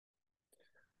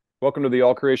Welcome to the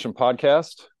All Creation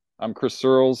Podcast. I'm Chris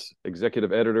Searles,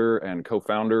 executive editor and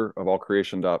co-founder of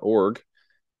allcreation.org.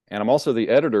 And I'm also the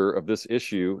editor of this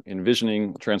issue,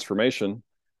 Envisioning Transformation,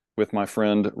 with my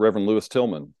friend, Reverend Louis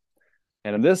Tillman.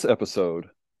 And in this episode,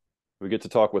 we get to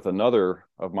talk with another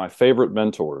of my favorite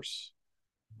mentors,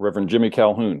 Reverend Jimi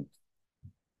Calhoun.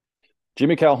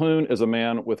 Jimi Calhoun is a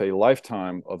man with a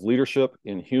lifetime of leadership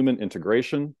in human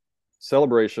integration,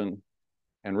 celebration,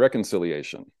 and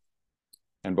reconciliation.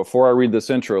 And before I read this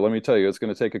intro, let me tell you, it's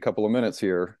going to take a couple of minutes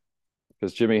here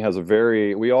because Jimi has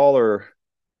we all are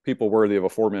people worthy of a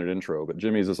 4-minute intro, but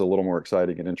Jimi's is a little more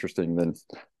exciting and interesting than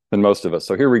most of us.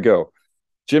 So here we go.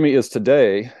 Jimi is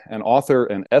today an author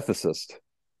and ethicist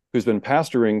who's been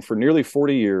pastoring for nearly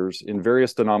 40 years in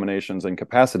various denominations and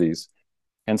capacities.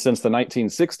 And since the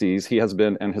 1960s, he has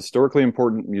been an historically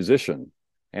important musician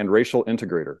and racial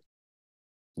integrator.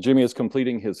 Jimi is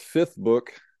completing his 5th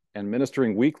book and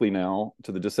ministering weekly now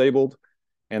to the disabled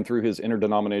and through his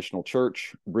interdenominational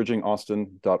church,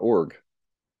 bridgingaustin.org.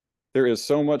 There is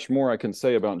so much more I can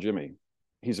say about Jimi.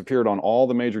 He's appeared on all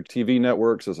the major TV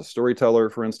networks as a storyteller,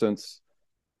 for instance.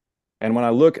 And when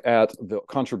I look at the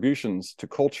contributions to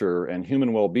culture and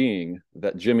human well-being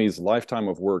that Jimi's lifetime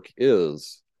of work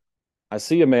is, I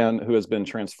see a man who has been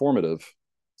transformative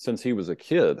since he was a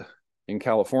kid in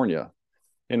California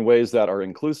in ways that are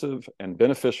inclusive and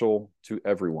beneficial to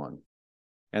everyone.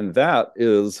 And that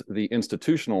is the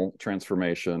institutional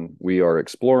transformation we are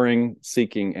exploring,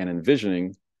 seeking, and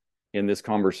envisioning in this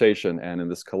conversation and in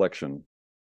this collection.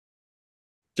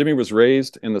 Jimi was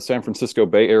raised in the San Francisco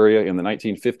Bay Area in the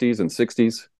 1950s and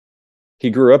 60s. He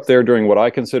grew up there during what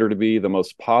I consider to be the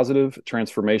most positive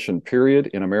transformation period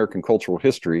in American cultural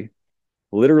history,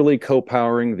 literally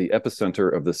co-powering the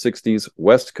epicenter of the 60s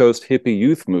West Coast hippie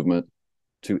youth movement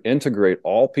to integrate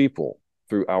all people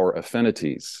through our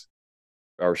affinities,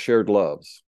 our shared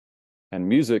loves. And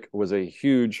music was a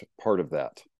huge part of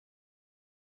that.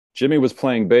 Jimi was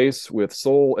playing bass with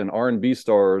soul and R&B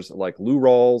stars like Lou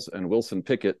Rawls and Wilson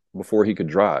Pickett before he could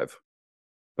drive.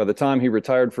 By the time he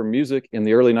retired from music in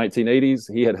the early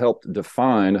 1980s, he had helped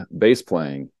define bass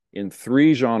playing in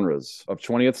 3 genres of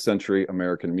 20th century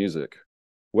American music: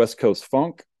 West Coast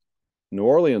funk, New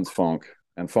Orleans funk,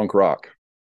 and funk rock.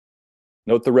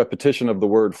 Note the repetition of the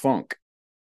word funk.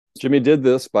 Jimi did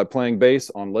this by playing bass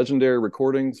on legendary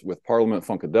recordings with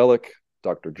Parliament-Funakadelic,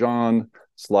 Dr. John,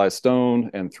 Sly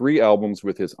Stone, and 3 albums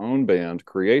with his own band,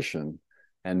 Creation,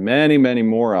 and many, many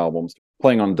more albums,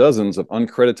 playing on dozens of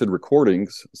uncredited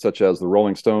recordings, such as the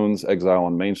Rolling Stones' Exile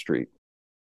on Main Street.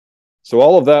 So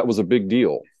all of that was a big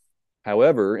deal.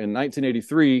 However, in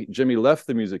 1983, Jimi left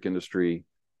the music industry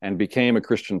and became a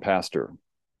Christian pastor,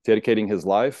 dedicating his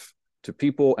life to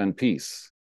people and peace.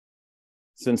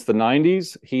 Since the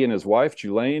 90s, he and his wife,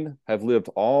 Julaine, have lived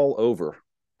all over,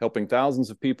 helping thousands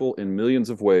of people in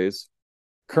millions of ways.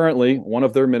 Currently, one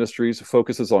of their ministries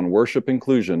focuses on worship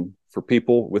inclusion for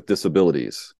people with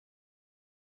disabilities.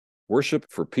 Worship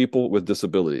for people with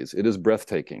disabilities. It is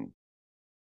breathtaking.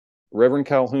 Reverend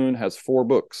Calhoun has 4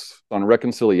 books on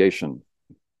reconciliation.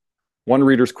 One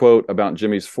reader's quote about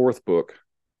Jimi's 4th book: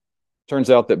 "Turns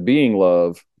out that being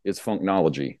love is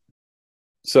funknology."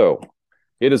 So,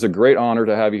 it is a great honor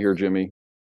to have you here, Jimi.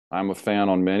 I'm a fan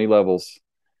on many levels.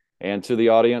 And to the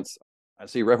audience, I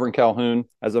see Reverend Calhoun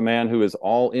as a man who is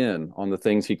all in on the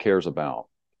things he cares about,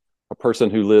 a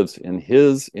person who lives in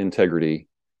his integrity,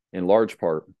 in large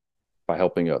part, by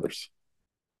helping others.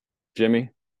 Jimi,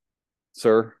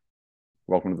 sir,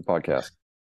 welcome to the podcast.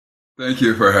 Thank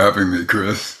you for having me,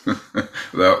 Chris.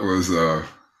 That was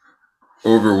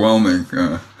overwhelming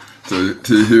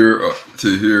to hear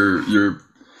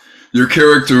your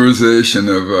characterization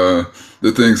of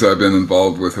the things I've been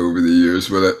involved with over the years,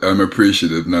 but I'm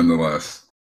appreciative nonetheless.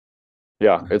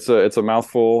 Yeah, it's a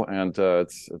mouthful, and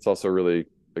it's also really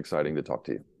exciting to talk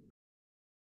to you.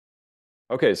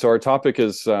 Okay, so our topic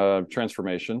is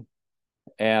transformation,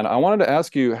 and I wanted to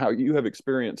ask you how you have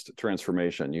experienced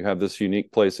transformation. You have this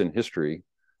unique place in history,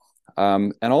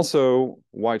 and also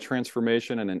why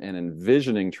transformation and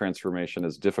envisioning transformation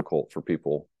is difficult for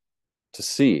people to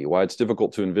see, why it's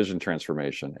difficult to envision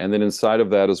transformation. And then inside of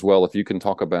that as well, if you can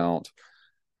talk about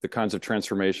the kinds of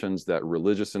transformations that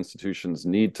religious institutions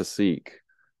need to seek.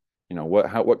 You know,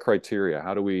 what criteria,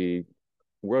 how do we,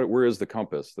 where is the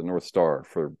compass, the North Star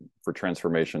for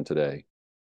transformation today?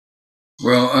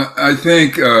 Well, I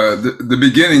think the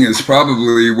beginning is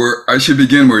probably where I should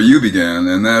begin, where you began,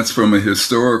 and that's from a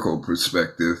historical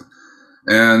perspective.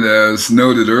 And as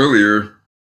noted earlier,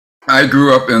 I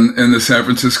grew up in the San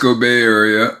Francisco Bay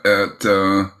Area at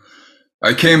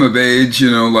I came of age,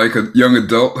 like a young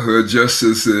adulthood, just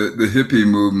as the hippie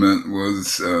movement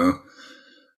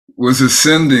was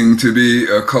ascending to be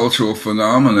a cultural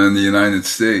phenomenon in the United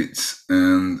States,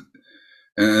 and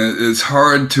it's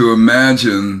hard to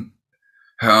imagine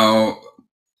how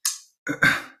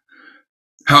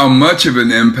how much of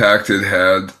an impact it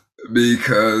had,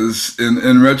 because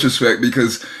in retrospect,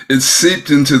 because it seeped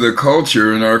into the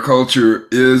culture, and our culture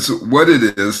is what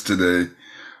it is today,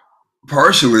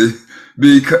 partially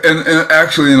because, and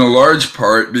actually in a large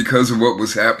part because of what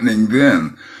was happening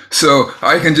then. So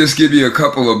I can just give you a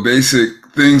couple of basic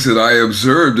things that I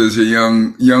observed as a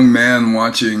young man,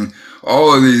 watching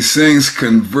all of these things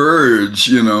converge.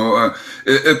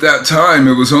 At that time,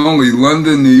 it was only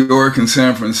London, New York, and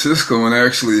San Francisco, and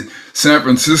actually San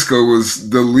Francisco was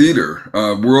the leader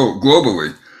world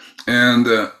globally. And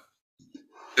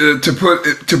to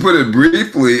put it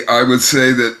briefly, I would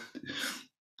say that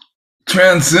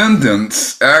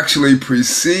transcendence actually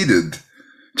preceded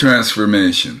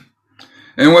transformation.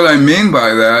 And what I mean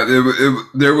by that,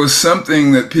 there was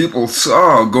something that people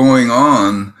saw going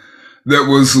on that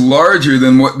was larger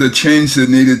than what the change that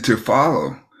needed to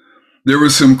follow. There were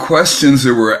some questions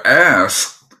that were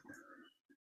asked,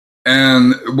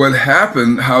 and what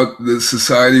happened, how the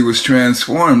society was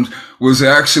transformed, was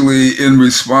actually in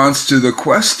response to the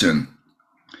question.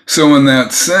 So in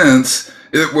that sense,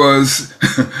 it was,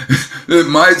 it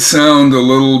might sound a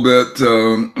little bit,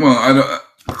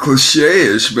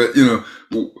 cliche-ish, but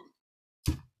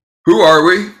who are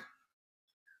we?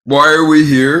 Why are we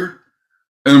here?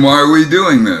 And why are we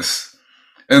doing this?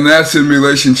 And that's in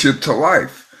relationship to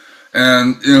life.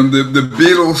 And the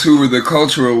Beatles, who were the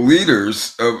cultural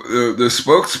leaders of the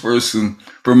spokesperson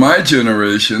for my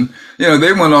generation,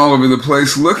 they went all over the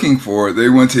place looking for it. They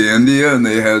went to India and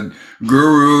they had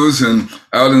gurus, and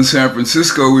out in San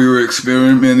Francisco we were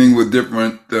experimenting with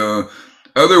different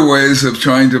other ways of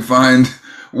trying to find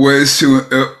ways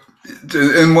to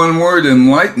in one word,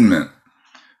 enlightenment.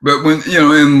 But when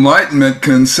enlightenment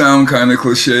can sound kind of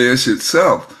cliche-ish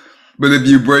itself. But if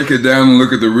you break it down and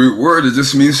look at the root word, it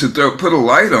just means to put a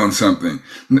light on something.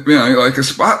 Like a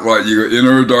spotlight. You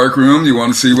enter a dark room, you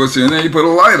want to see what's in there, you put a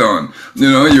light on.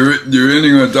 You're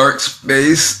entering a dark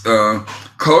space.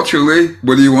 Culturally,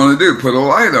 what do you want to do? Put a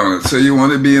light on it. So you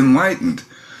want to be enlightened.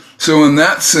 So in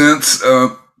that sense,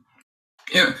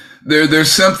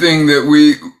 there's something that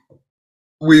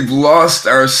we've lost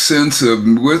our sense of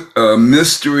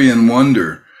mystery and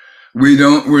wonder.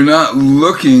 We're not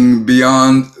looking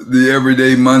beyond the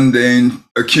everyday mundane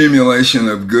accumulation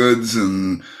of goods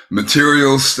and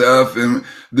material stuff, and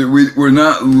that we're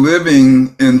not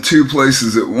living in two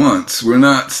places at once. We're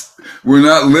not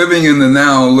living in the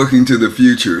now looking to the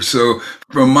future. So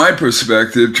from my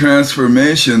perspective,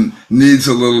 transformation needs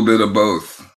a little bit of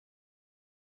both.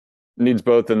 Needs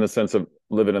both in the sense of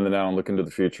living in the now and looking to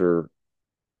the future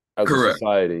as Correct. a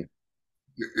society.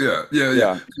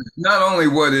 Yeah. Not only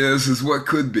what is what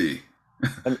could be.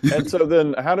 And so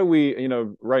then how do we,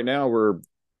 right now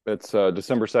it's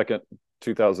December 2nd,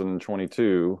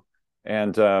 2022,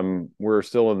 and we're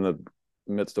still in the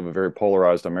midst of a very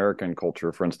polarized American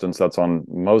culture. For instance, that's on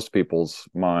most people's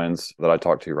minds that I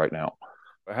talk to right now.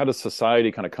 How does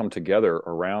society kind of come together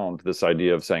around this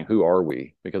idea of saying, who are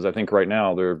we? Because I think right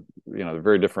now there are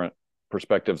very different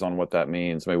perspectives on what that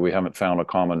means. Maybe we haven't found a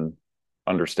common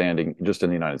understanding just in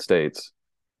the United States.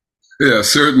 Yeah,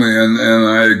 certainly, and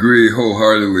I agree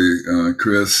wholeheartedly,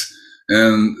 Chris.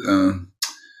 And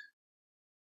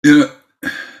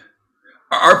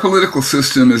our political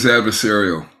system is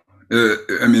adversarial.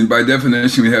 By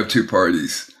definition, we have two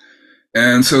parties,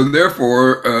 and so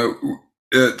therefore,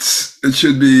 it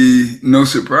should be no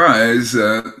surprise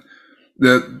that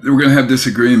we're going to have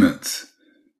disagreements.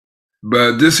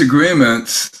 But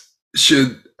disagreements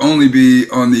should only be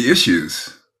on the issues,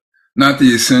 not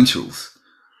the essentials.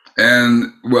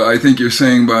 And what I think you're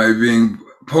saying by being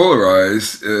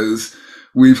polarized is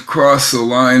we've crossed the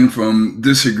line from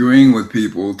disagreeing with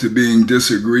people to being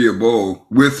disagreeable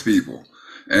with people.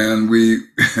 And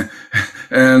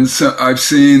and so I've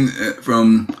seen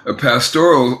from a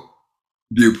pastoral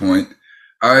viewpoint,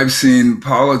 I've seen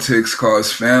politics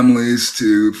cause families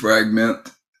to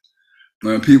fragment.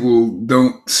 People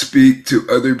don't speak to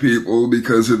other people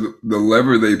because of the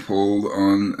lever they pulled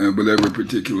on whatever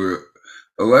particular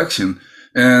election.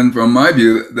 And from my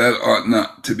view, that ought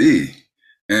not to be.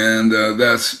 And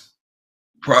that's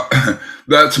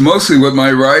mostly what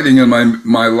my writing and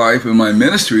my life and my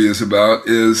ministry is about,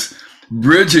 is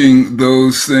bridging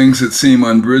those things that seem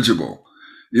unbridgeable.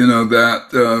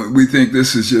 That we think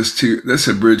this is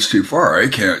a bridge too far. I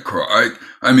can't cross.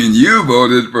 I mean, you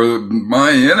voted for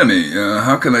my enemy.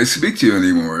 How can I speak to you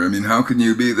anymore? I mean, how can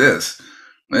you be this?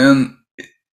 And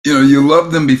you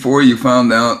loved them before you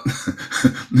found out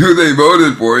who they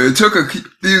voted for. It took a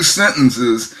few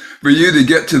sentences for you to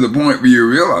get to the point where you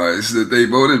realized that they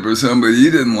voted for somebody you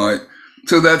didn't like.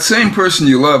 So that same person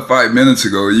you loved 5 minutes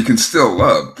ago, you can still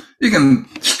love. You can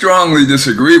strongly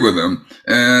disagree with them,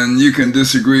 and you can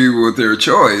disagree with their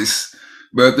choice,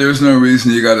 but there's no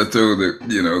reason you got to throw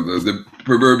the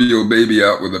proverbial baby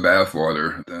out with the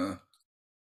bathwater.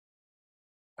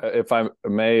 If I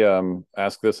may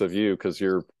ask this of you, because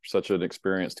you're such an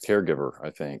experienced caregiver,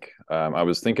 I think I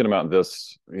was thinking about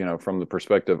this, from the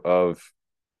perspective of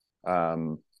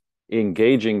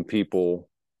engaging people,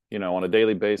 on a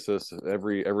daily basis,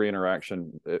 every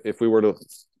interaction. If we were to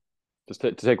just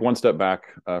to take one step back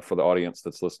for the audience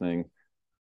that's listening,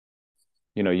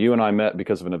 you and I met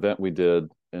because of an event we did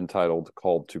entitled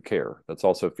 "Called to Care." That's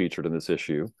also featured in this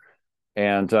issue,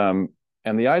 and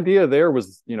the idea there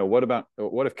was,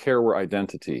 what if care were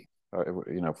identity?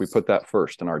 If we put that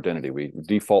first in our identity, we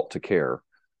default to care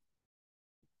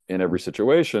in every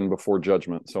situation before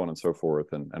judgment, so on and so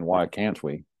forth. And why can't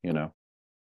we, And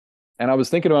I was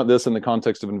thinking about this in the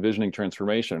context of envisioning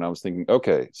transformation. And I was thinking,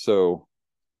 okay, so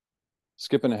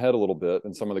skipping ahead a little bit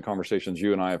in some of the conversations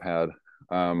you and I have had,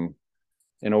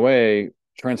 in a way,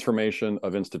 transformation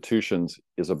of institutions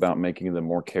is about making them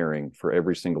more caring for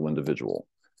every single individual.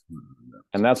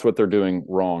 And that's what they're doing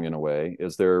wrong, in a way,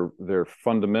 is they're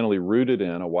fundamentally rooted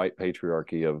in a white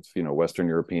patriarchy of, Western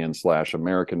European /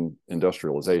 American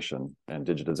industrialization and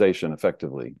digitization,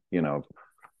 effectively,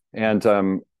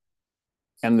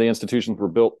 and the institutions were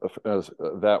built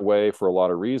that way for a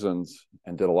lot of reasons,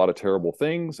 and did a lot of terrible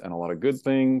things and a lot of good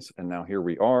things, and now here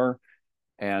we are.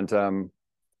 And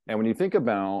when you think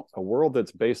about a world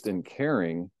that's based in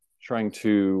caring, trying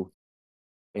to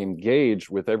engage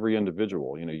with every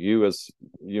individual,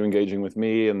 you engaging with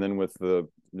me, and then with the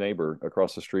neighbor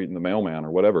across the street, and the mailman,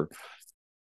 or whatever.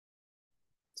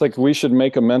 It's like we should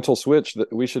make a mental switch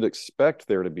that we should expect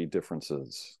there to be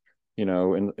differences,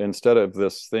 instead of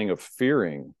this thing of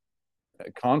fearing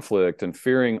conflict and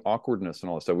fearing awkwardness and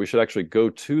all that stuff. We should actually go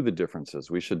to the differences.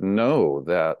 We should know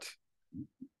that,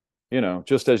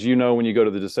 just as when you go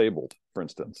to the disabled, for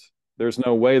instance, there's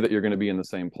no way that you're going to be in the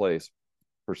same place.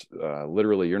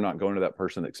 Literally, you're not going to that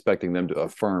person expecting them to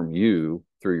affirm you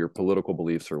through your political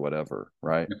beliefs or whatever,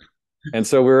 right? And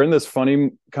so we're in this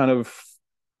funny kind of,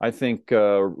 I think,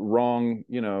 wrong,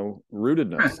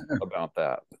 rootedness about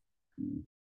that.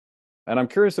 And I'm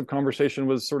curious if conversation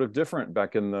was sort of different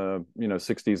back in the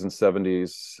 60s and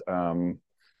 70s,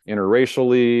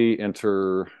 interracially,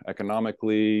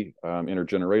 intereconomically,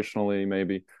 intergenerationally,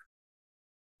 maybe,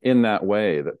 in that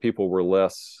way, that people were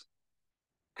less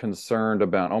concerned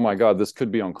about, oh my God, this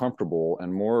could be uncomfortable,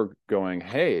 and more going,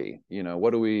 hey,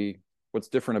 what's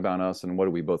different about us, and what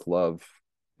do we both love?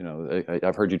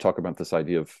 I've heard you talk about this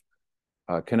idea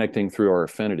of connecting through our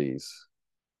affinities.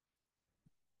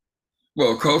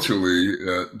 Well, culturally,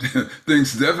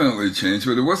 things definitely changed,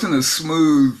 but it wasn't a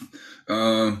smooth,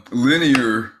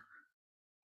 linear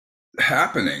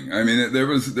happening. I mean, there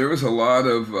was a lot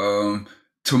of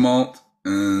tumult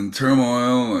and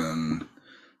turmoil and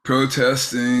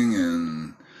protesting,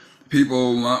 and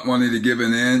people not wanting to give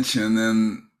an inch, and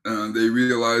then they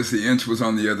realized the inch was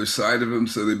on the other side of them,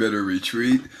 so they better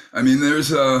retreat. I mean,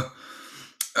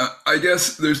 I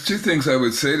guess there's two things I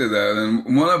would say to that,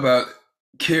 and one about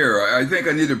care. I think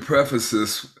I need to preface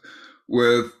this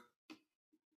with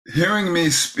hearing me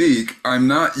speak. I'm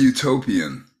not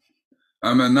utopian.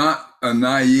 Not a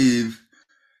naive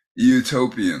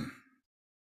utopian.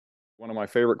 One of my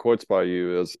favorite quotes by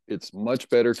you is, "It's much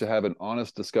better to have an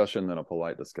honest discussion than a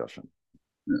polite discussion."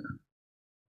 Yeah.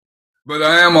 But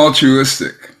I am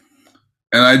altruistic,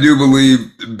 and I do believe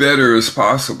better is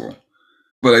possible.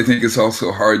 But I think it's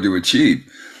also hard to achieve.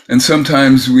 And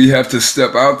sometimes we have to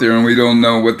step out there, and we don't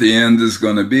know what the end is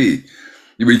going to be.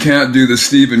 We can't do the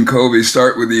Stephen Covey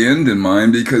start with the end in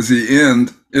mind, because the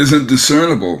end isn't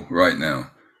discernible right now.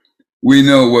 We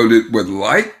know what it would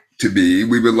like to be.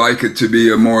 We would like it to be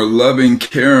a more loving,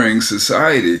 caring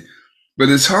society, but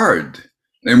it's hard.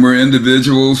 And we're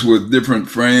individuals with different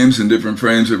frames and different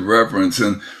frames of reference.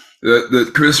 And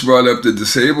that Chris brought up the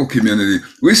disabled community.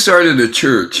 We started a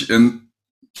church, and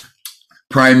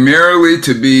primarily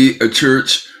to be a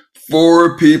church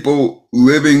for people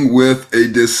living with a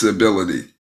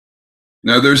disability.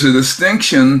 Now, there's a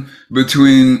distinction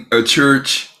between a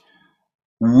church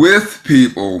with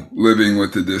people living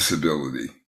with a disability.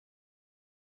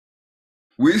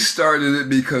 We started it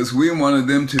because we wanted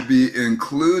them to be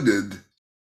included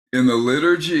in the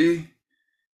liturgy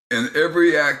in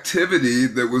every activity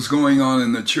that was going on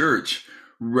in the church,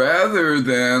 rather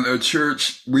than a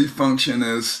church we function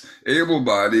as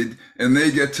able-bodied and they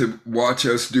get to watch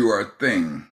us do our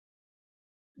thing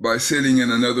by sitting in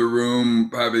another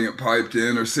room, having it piped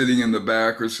in, or sitting in the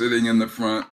back, or sitting in the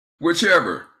front,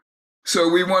 whichever. So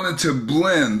we wanted to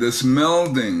blend this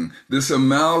melding, this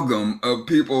amalgam of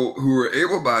people who are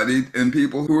able-bodied and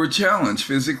people who are challenged,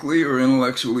 physically or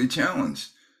intellectually challenged.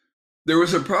 There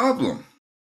was a problem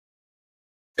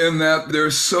in that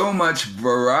there's so much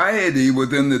variety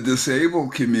within the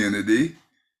disabled community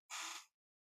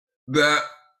that,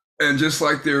 and just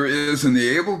like there is in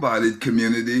the able-bodied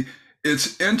community,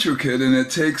 it's intricate and it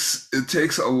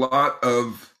takes a lot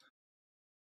of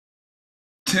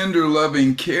tender,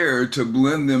 loving care to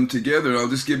blend them together. And I'll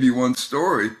just give you one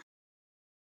story.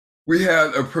 We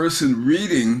had a person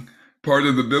reading part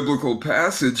of the biblical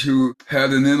passage who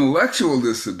had an intellectual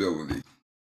disability.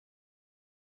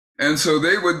 And so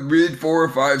they would read 4 or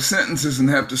 5 sentences and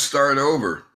have to start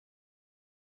over.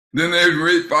 Then they'd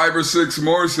read 5 or 6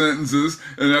 more sentences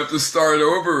and have to start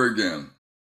over again.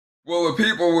 Well, the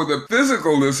people with a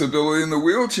physical disability in the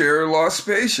wheelchair lost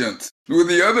patience with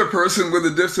the other person with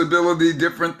a disability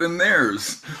different than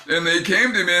theirs. And they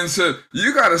came to me and said,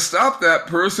 you got to stop that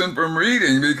person from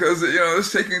reading because,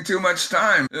 it's taking too much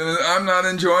time. And I'm not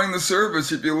enjoying the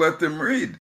service if you let them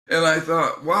read. And I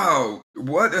thought, wow,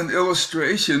 what an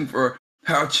illustration for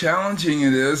how challenging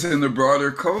it is in the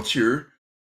broader culture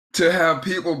to have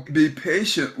people be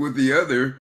patient with the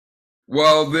other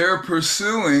while they're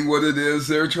pursuing what it is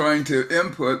they're trying to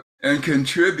input and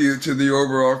contribute to the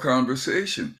overall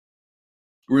conversation.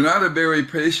 We're not a very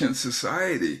patient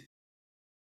society.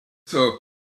 So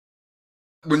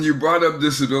when you brought up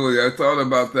disability, I thought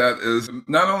about that as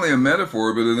not only a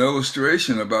metaphor, but an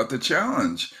illustration about the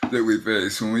challenge that we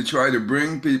face when we try to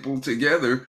bring people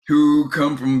together who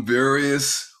come from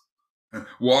various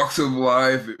walks of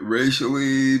life,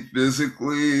 racially,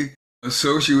 physically,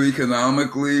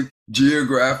 socioeconomically,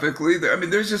 geographically. I mean,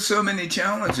 there's just so many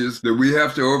challenges that we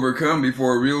have to overcome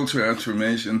before real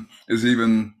transformation is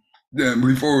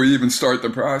before we even start the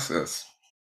process.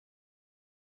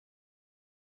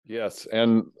 Yes.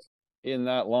 And in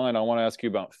that line, I want to ask you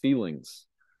about feelings,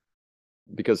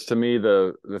 because to me,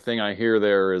 the thing I hear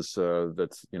there is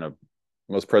that's,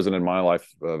 most present in my life,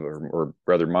 or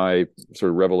rather my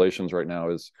sort of revelations right now,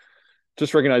 is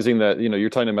just recognizing that, you're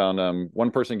talking about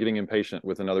one person getting impatient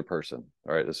with another person.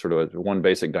 All right. It's sort of one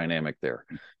basic dynamic there.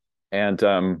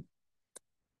 And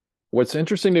what's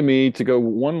interesting to me, to go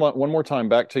one more time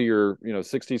back to your,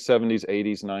 60s, 70s,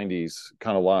 80s, 90s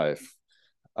kind of life.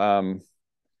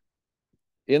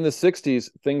 In the 60s,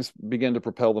 things began to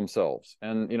propel themselves.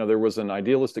 And, there was an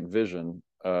idealistic vision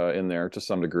in there to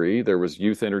some degree. There was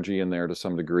youth energy in there to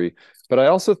some degree. But I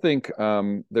also think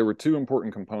there were 2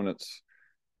 important components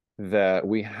that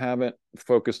we haven't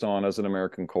focused on as an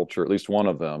American culture, at least one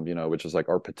of them, which is like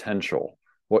our potential.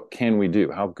 What can we do?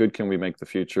 How good can we make the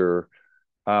future?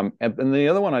 And the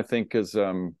other one, I think, is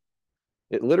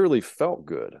it literally felt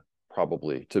good,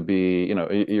 probably, to be,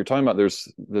 you're talking about there's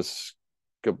this,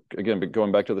 again,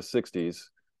 going back to the 60s,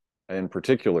 in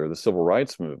particular, the civil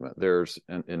rights movement, there's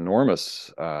an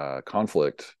enormous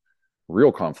conflict,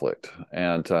 real conflict,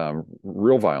 and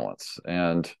real violence,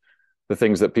 and the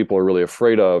things that people are really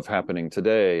afraid of happening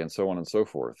today, and so on and so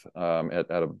forth, at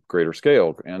a greater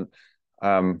scale.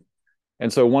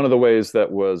 And so one of the ways that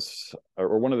was,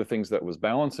 or one of the things that was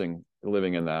balancing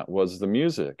living in that, was the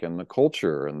music and the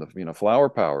culture and the, flower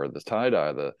power, the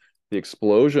tie-dye, the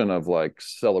explosion of like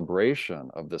celebration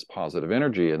of this positive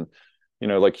energy. And,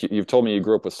 like you've told me, you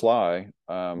grew up with Sly,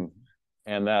 and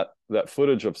that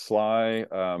footage of Sly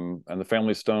and the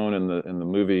Family Stone in the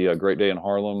movie A Great Day in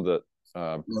Harlem that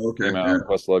came out in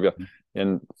Questlove,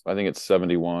 and I think it's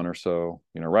 71 or so,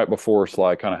 right before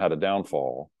Sly kind of had a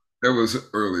downfall. That was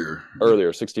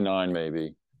earlier, 69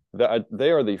 maybe.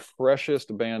 They are the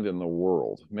freshest band in the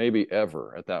world, maybe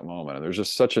ever, at that moment. And there's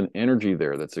just such an energy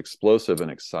there that's explosive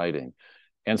and exciting.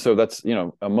 And so that's,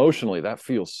 emotionally, that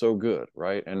feels so good,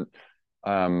 right? And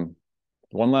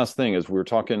one last thing is, we were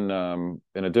talking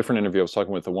in a different interview, I was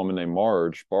talking with a woman named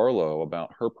Marge Barlow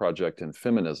about her project in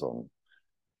feminism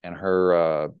and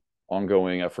her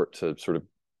ongoing effort to sort of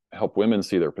help women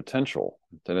see their potential.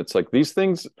 And it's like these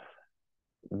things,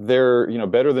 they're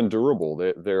better than durable.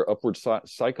 They're upward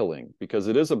cycling, because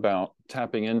it is about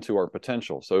tapping into our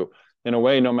potential. So in a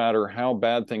way, no matter how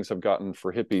bad things have gotten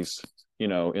for hippies,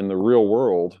 in the real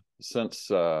world since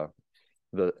the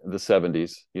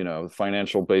 70s,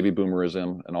 financial baby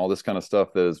boomerism and all this kind of stuff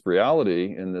that is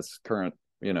reality in this current,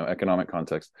 economic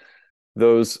context.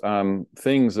 those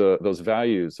things, those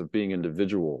values of being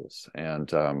individuals and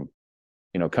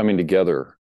coming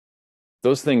together,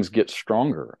 those things get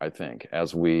stronger, I think,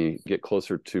 as we get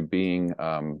closer to being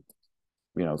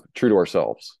true to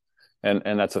ourselves.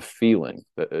 And that's a feeling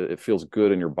that it feels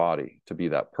good in your body to be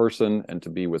that person and to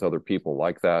be with other people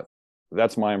like that.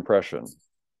 That's my impression.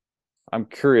 I'm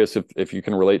curious if you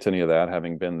can relate to any of that,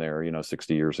 having been there,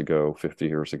 60 years ago, 50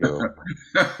 years ago.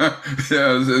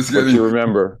 Yeah, it's What getting you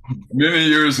remember? many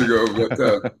years ago.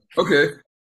 But okay,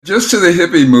 just to the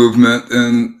hippie movement,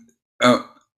 and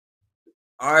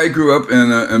I grew up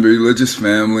in a religious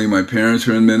family. My parents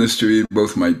were in ministry,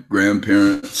 both my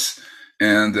grandparents,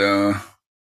 and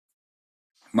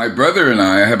my brother and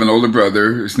I have an older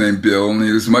brother who's named Bill, and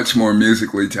he was much more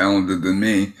musically talented than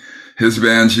me. His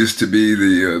bands used to be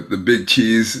the Big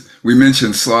Cheese. We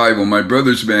mentioned Sly. Well, my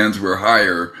brother's bands were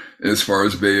higher as far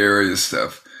as Bay Area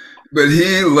stuff. But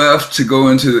he left to go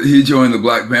he joined the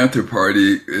Black Panther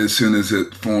Party as soon as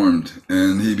it formed.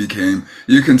 And he became,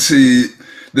 you can see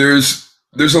there's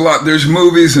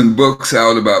movies and books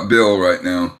out about Bill right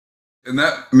now. And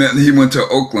that meant he went to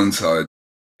Oakland side.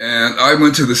 And I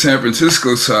went to the San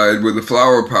Francisco side with the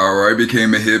flower power. I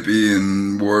became a hippie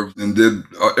and wore and did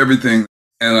everything.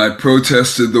 And I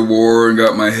protested the war and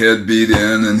got my head beat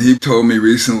in. And he told me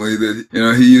recently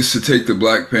that, he used to take the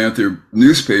Black Panther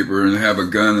newspaper and have a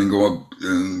gun and go up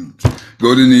and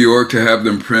go to New York to have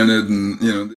them printed.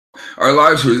 And, our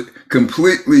lives were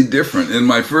completely different. In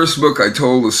my first book, I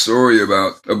told a story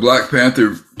about a Black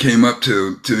Panther came up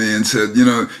to me and said,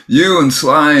 you and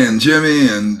Sly and Jimmy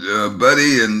and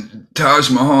Buddy and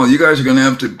Taj Mahal, you guys are going to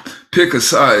have to pick a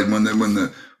side when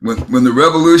the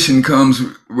revolution comes.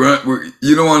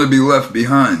 You don't want to be left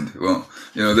behind. Well,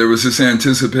 there was this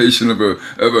anticipation of a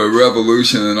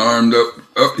revolution and armed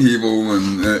upheaval,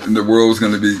 and the world was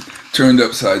going to be turned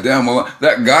upside down. Well,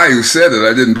 that guy who said it,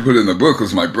 I didn't put in the book,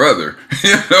 was my brother.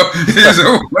 He's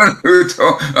the one who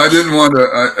told. I didn't want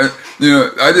to.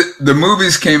 The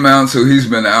movies came out, so he's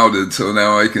been outed. So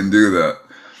now I can do that.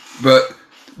 But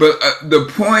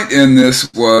the point in this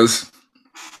was,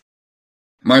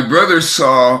 my brother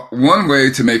saw one way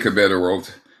to make a better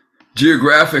world.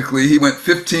 Geographically, he went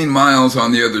 15 miles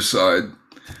on the other side.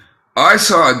 I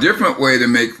saw a different way to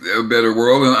make a better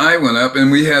world, and I went up,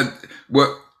 and we had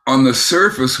what on the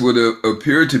surface would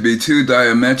appear to be two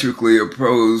diametrically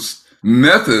opposed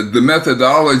methods. The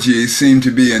methodology seemed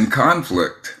to be in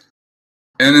conflict.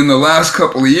 And in the last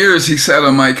couple of years, he sat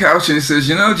on my couch and he says,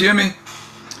 Jimmy,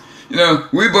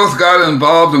 we both got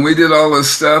involved and we did all this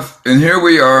stuff, and here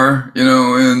we are,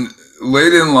 and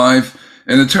late in life,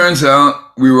 and it turns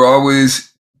out we were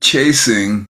always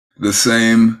chasing the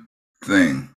same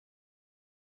thing.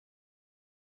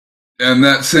 And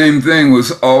that same thing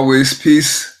was always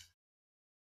peace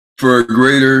for a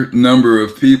greater number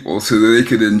of people so that they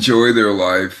could enjoy their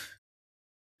life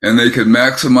and they could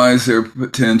maximize their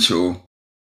potential,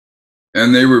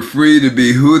 and they were free to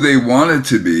be who they wanted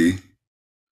to be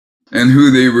and who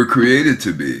they were created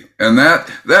to be. And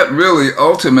that really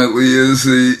ultimately is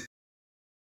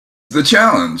the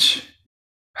challenge.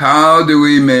 How do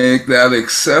we make that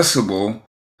accessible,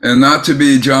 and not to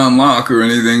be John Locke or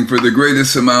anything, for the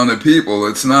greatest amount of people?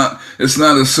 It's not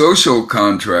a social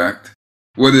contract.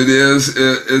 What it is,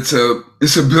 it's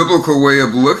a biblical way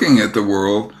of looking at the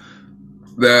world,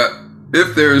 that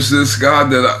if there's this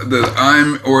God that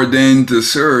I'm ordained to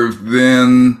serve,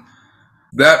 then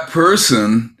that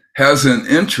person has an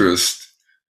interest,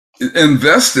 a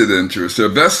vested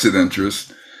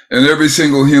interest in every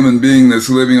single human being that's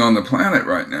living on the planet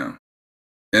right now.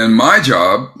 And my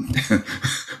job,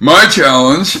 my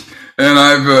challenge, and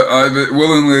I've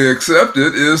willingly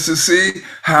accepted, is to see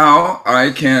how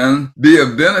I can be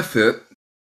of benefit,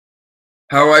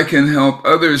 how I can help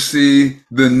others see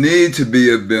the need to be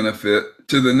of benefit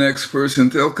to the next person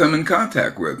they'll come in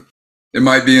contact with. It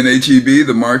might be an HEB,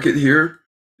 the market here.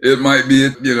 It might be,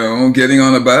 getting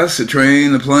on a bus, a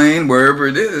train, a plane, wherever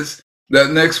it is.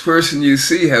 That next person you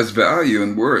see has value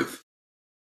and worth,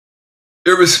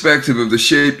 irrespective of the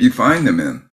shape you find them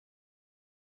in.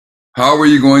 How are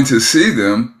you going to see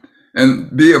them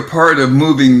and be a part of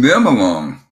moving them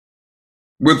along,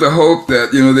 with the hope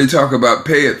that, they talk about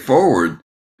pay it forward.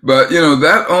 But,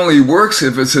 that only works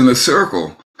if it's in a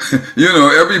circle.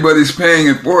 Everybody's paying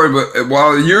it forward, but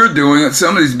while you're doing it,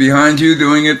 somebody's behind you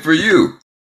doing it for you.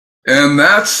 And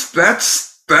that's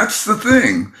the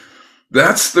thing.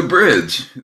 That's the bridge.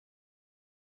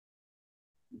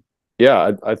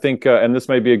 Yeah, I think, and this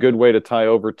may be a good way to tie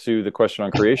over to the question on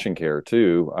creation care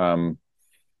too. I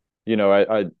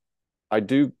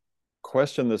do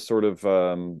question this sort of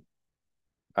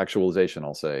actualization,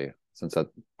 I'll say, since that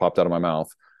popped out of my mouth,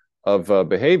 of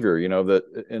behavior. That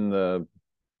in the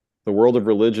world of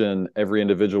religion, every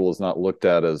individual is not looked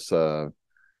at as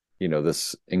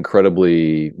this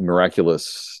incredibly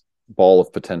miraculous ball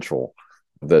of potential,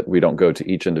 that we don't go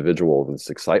to each individual with this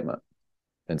excitement.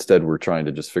 Instead, we're trying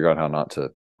to just figure out how not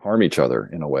to harm each other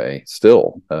in a way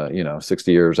still,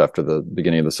 60 years after the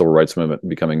beginning of the civil rights movement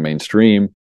becoming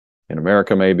mainstream in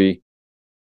America, maybe.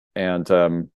 And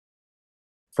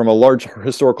from a large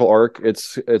historical arc,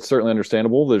 it's certainly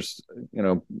understandable. There's,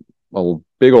 a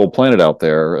big old planet out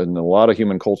there and a lot of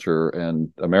human culture, and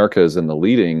America is in the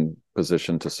leading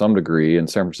position to some degree. And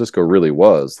San Francisco really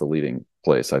was the leading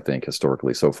place, I think,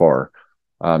 historically so far,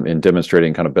 in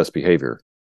demonstrating kind of best behavior.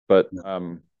 But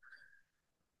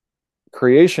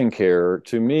creation care,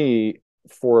 to me,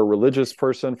 for a religious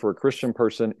person, for a Christian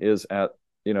person, is at,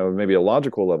 maybe a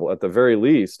logical level, at the very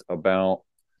least, about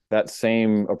that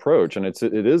same approach. And it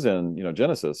is in,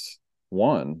 Genesis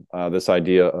 1, this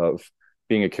idea of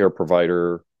being a care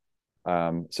provider.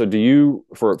 So do you,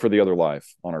 for the other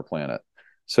life on our planet,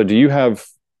 so do you have,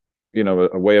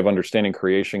 a way of understanding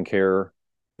creation care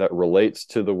that relates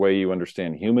to the way you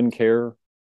understand human care?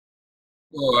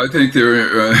 Well, I think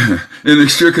they're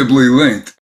inextricably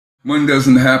linked. One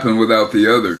doesn't happen without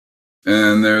the other.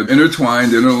 And they're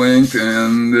intertwined, interlinked,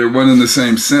 and they're one in the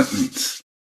same sentence.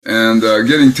 And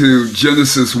getting to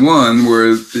Genesis 1,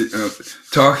 where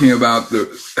talking about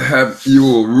you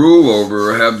will rule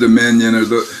over or have dominion, or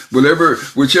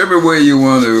whichever way you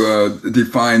want to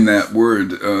define that word,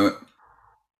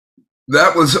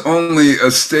 that was only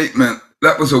a statement.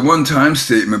 That was a one-time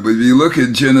statement. But if you look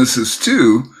at Genesis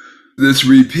 2, this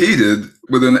repeated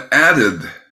with an added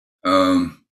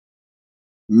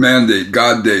mandate,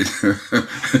 God date,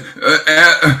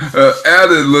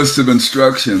 added list of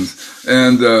instructions.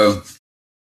 And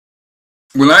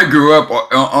when I grew up,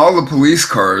 all the police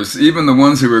cars, even the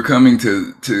ones who were coming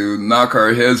to knock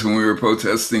our heads when we were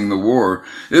protesting the war,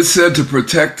 it said to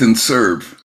protect and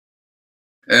serve.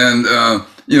 And,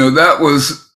 that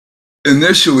was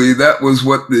initially, that was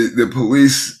what the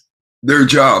police, their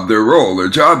job, their role, their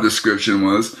job description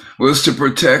was to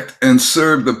protect and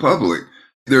serve the public.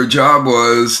 Their job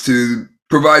was to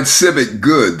provide civic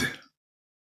good,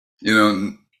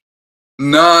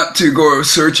 not to go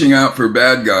searching out for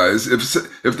bad guys.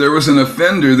 If there was an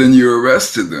offender, then you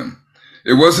arrested them.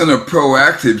 It wasn't a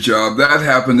proactive job. That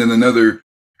happened in another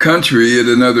country at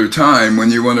another time, when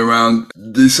you went around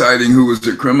deciding who was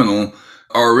a criminal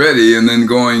already and then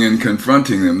going and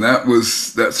confronting them.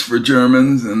 That's for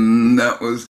Germans, and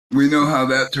we know how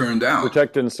that turned out.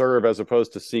 Protect and serve as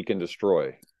opposed to seek and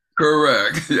destroy.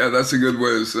 Correct. Yeah, that's a good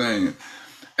way of saying it.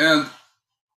 And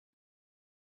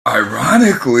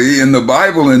ironically, in the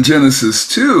Bible, in Genesis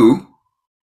 2,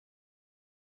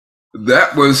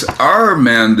 that was our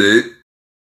mandate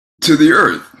to the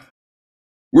earth.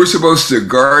 We're supposed to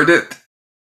guard it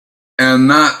and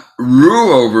not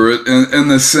rule over it in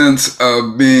the sense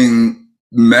of being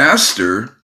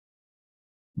master,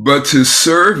 but to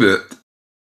serve it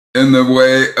in the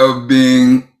way of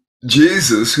being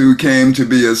Jesus, who came to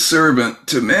be a servant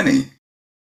to many.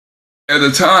 At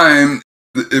a time,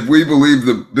 if we believe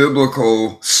the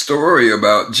biblical story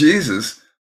about Jesus,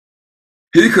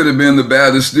 he could have been the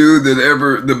baddest dude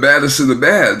the baddest of the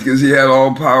bad, because he had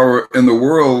all power in the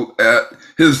world at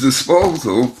his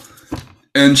disposal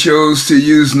and chose to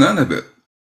use none of it.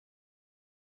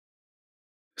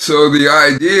 So the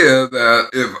idea that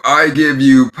if I give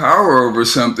you power over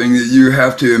something, that you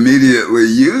have to immediately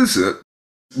use it,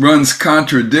 runs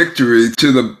contradictory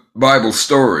to the Bible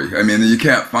story. I mean, you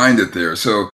can't find it there.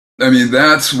 So,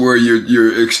 that's where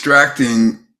you're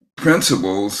extracting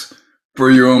principles for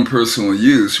your own personal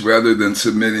use rather than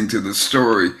submitting to the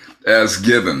story as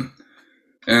given.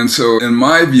 And so, in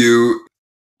my view,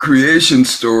 creation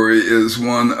story is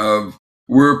one of,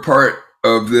 we're part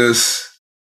of this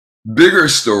bigger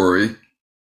story,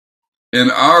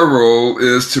 and our role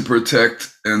is to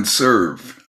protect and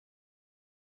serve.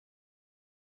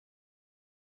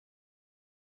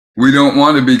 We don't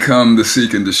want to become the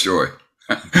seek and destroy.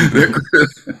 Can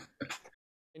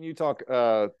you talk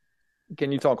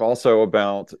also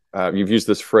about, you've used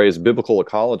this phrase, biblical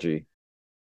ecology,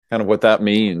 kind of what that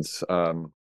means,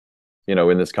 in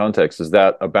this context? Is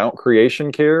that about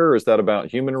creation care, or is that about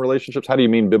human relationships? How do you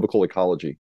mean biblical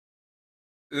ecology?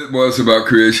 It was about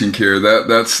creation care.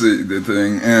 That's the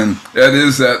thing. And that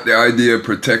is the idea of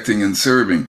protecting and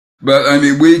serving. But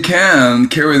we can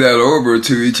carry that over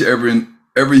to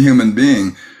every human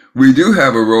being. We do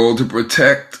have a role to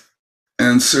protect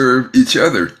and serve each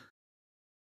other.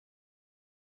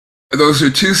 Those are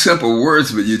two simple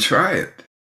words, but you try it.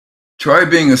 Try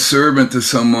being a servant to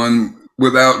someone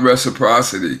without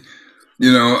reciprocity,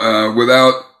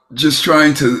 without just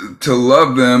trying to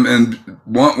love them and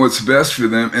want what's best for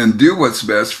them and do what's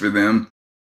best for them.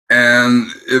 And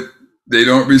if they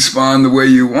don't respond the way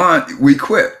you want, we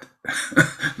quit.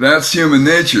 That's human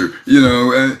nature.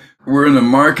 We're in a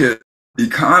market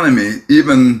economy,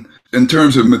 even in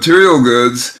terms of material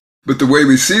goods, but the way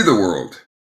we see the world,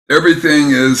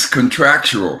 everything is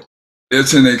contractual.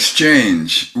 It's an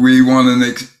exchange. We want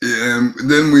and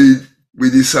then we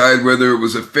decide whether it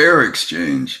was a fair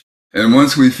exchange. And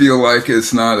once we feel like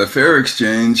it's not a fair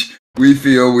exchange, we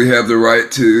feel we have the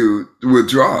right to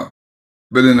withdraw.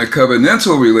 But in a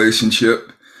covenantal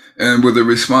relationship and with a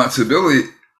responsibility,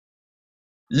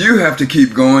 you have to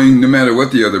keep going no matter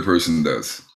what the other person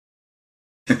does.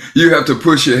 You have to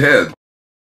push ahead.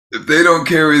 If they don't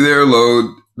carry their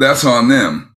load, that's on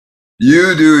them.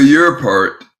 You do your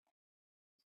part,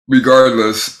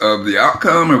 regardless of the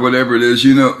outcome or whatever it is.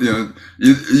 You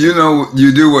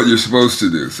do what you're supposed to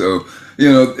do. So,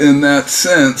 in that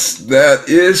sense, that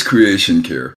is creation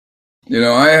care.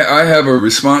 I have a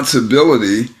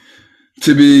responsibility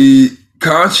to be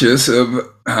conscious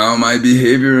of how my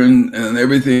behavior and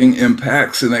everything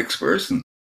impacts the next person.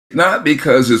 Not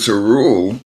because it's a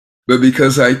rule, but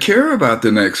because I care about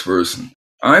the next person.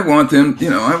 I want them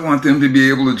to be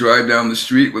able to drive down the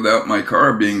street without my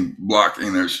car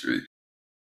blocking their street.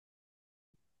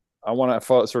 I want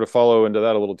to sort of follow into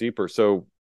that a little deeper. So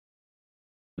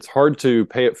it's hard to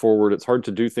pay it forward. It's hard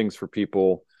to do things for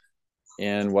people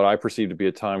in what I perceive to be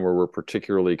a time where we're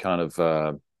particularly kind of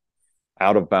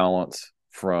out of balance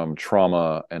from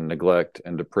trauma and neglect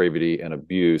and depravity and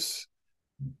abuse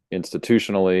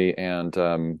institutionally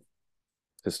and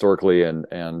historically, and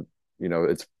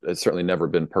it's certainly never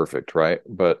been perfect, right?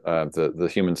 But the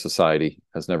human society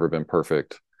has never been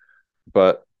perfect.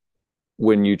 But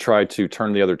when you try to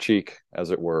turn the other cheek,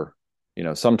 as it were,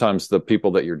 sometimes the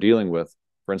people that you're dealing with,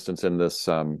 for instance, in this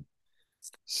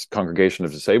congregation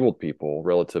of disabled people,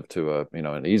 relative to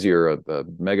an easier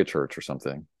mega church or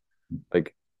something,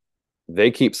 like they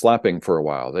keep slapping for a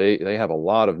while. They have a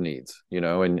lot of needs,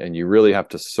 and you really have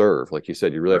to serve. Like you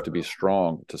said, you really have to be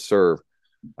strong to serve.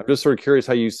 I'm just sort of curious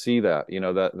how you see that,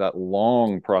 that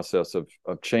long process of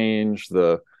change.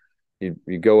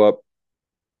 You go up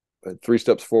 3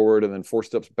 steps forward and then 4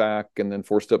 steps back and then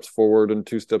 4 steps forward and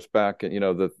 2 steps back, and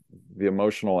the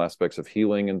emotional aspects of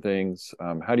healing and things.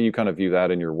 How do you kind of view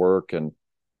that in your work, and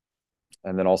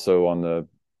then also on the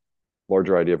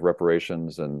larger idea of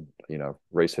reparations and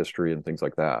race history and things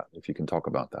like that, if you can talk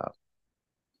about that?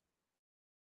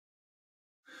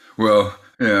 Well,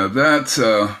 yeah, that's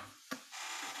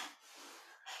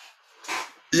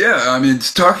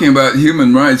it's talking about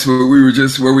human rights. Where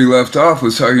we left off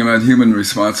was talking about human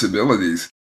responsibilities.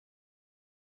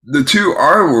 The two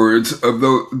R words of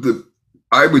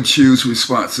I would choose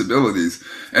responsibilities.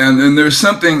 And there's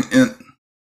something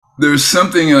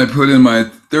I put in my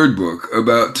third book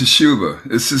about Teshuvah.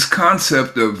 It's this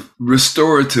concept of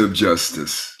restorative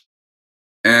justice.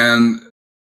 And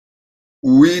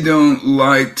we don't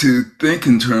like to think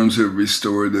in terms of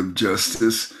restorative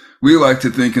justice. We like to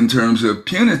think in terms of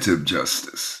punitive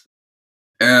justice.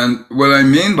 And what I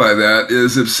mean by that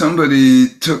is, if somebody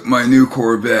took my new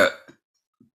Corvette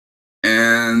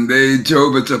and they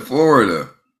drove it to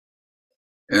Florida,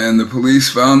 and the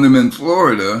police found them in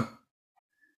Florida,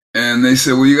 and they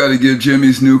said, well, you got to give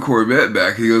Jimmy's new Corvette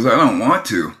back. He goes, I don't want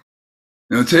to.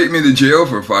 Take me to jail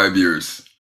for 5 years.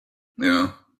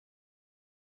 In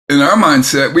our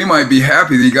mindset, we might be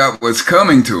happy that he got what's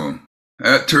coming to him.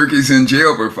 That turkey's in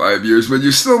jail for 5 years, but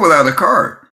you're still without a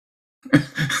car.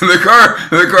 The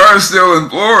car is still in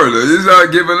Florida.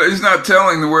 He's not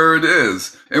telling where it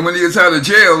is. And when he gets out of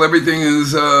jail, everything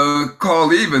is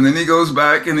called even. Then he goes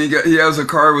back and he has a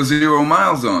car with 0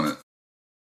 miles on it.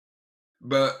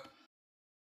 But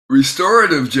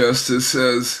restorative justice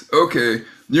says, okay,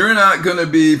 you're not going to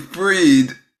be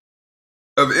freed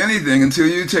of anything until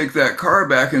you take that car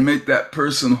back and make that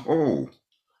person whole.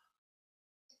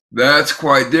 That's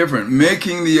quite different,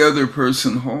 making the other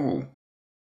person whole.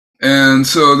 And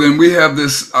so then we have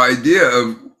this idea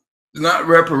of not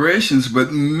reparations,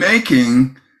 but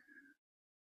making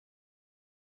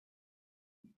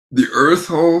the earth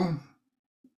whole,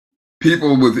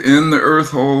 people within the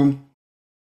earth whole.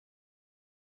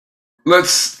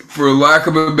 For lack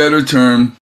of a better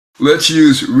term, let's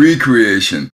use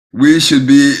recreation. We should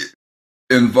be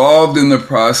involved in the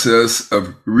process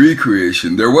of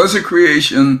recreation. There was a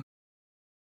creation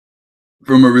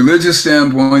from a religious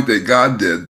standpoint that God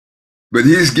did, but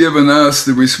He's given us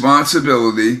the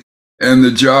responsibility and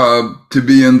the job to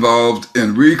be involved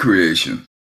in recreation.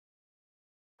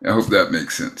 I hope that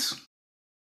makes sense.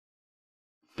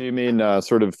 Do you mean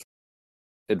sort of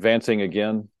advancing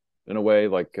again in a way,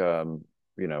 like an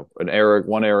era,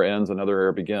 one era ends, another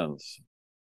era begins?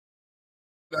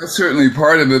 That's certainly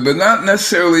part of it, but not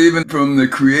necessarily even from the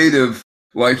creative,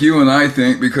 like you and I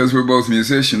think, because we're both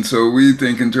musicians. So we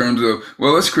think in terms of,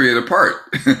 well, let's create a part.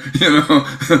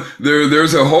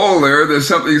 There's a hole there. There's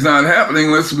something's not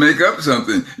happening. Let's make up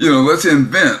something. Let's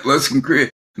invent. Let's create.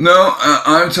 No,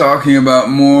 I'm talking about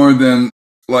more than,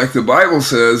 like the Bible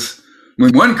says,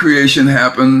 when one creation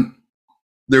happened,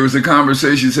 there was a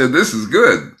conversation said, this is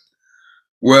good.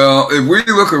 Well, if we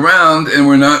look around and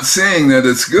we're not seeing that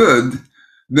it's good,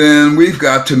 then we've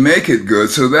got to make it good.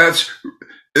 So that's,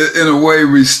 in a way,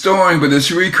 restoring, but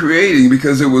it's recreating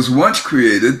because it was once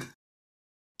created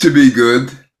to be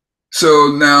good.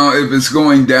 So now if it's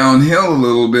going downhill a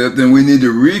little bit, then we need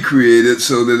to recreate it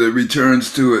so that it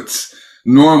returns to its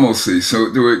normalcy. So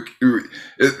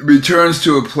it returns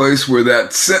to a place where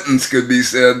that sentence could be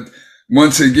said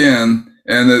once again,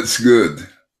 and it's good.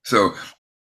 So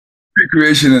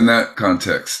recreation in that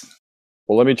context.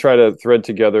 Well, let me try to thread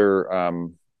together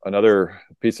another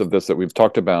piece of this that we've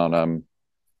talked about.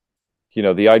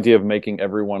 The idea of making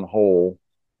everyone whole.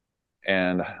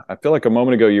 And I feel like a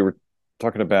moment ago you were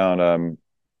talking about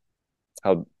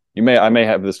how I may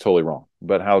have this totally wrong,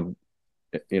 but how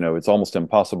it's almost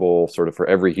impossible sort of for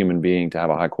every human being to have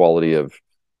a high quality of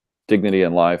dignity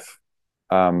in life.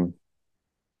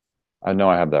 I know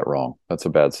I have that wrong. That's a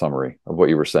bad summary of what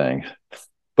you were saying.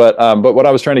 But what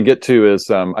I was trying to get to is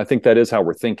I think that is how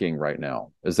we're thinking right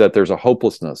now, is that there's a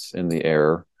hopelessness in the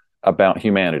air about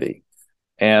humanity.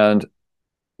 And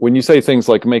when you say things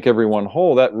like make everyone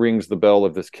whole, that rings the bell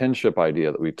of this kinship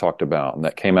idea that we've talked about and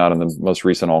that came out in the most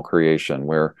recent All Creation,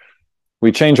 where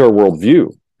we change our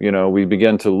worldview. We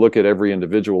begin to look at every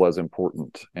individual as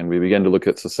important, and we begin to look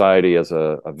at society as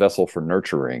a vessel for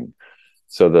nurturing.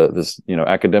 So this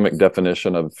academic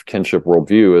definition of kinship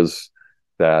worldview is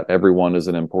that everyone is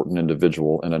an important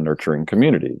individual in a nurturing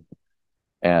community.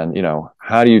 And,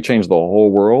 how do you change the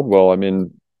whole world? Well, I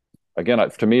mean, again,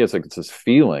 to me, it's like it's this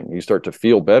feeling. You start to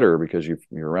feel better because you're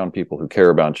around people who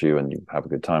care about you and you have a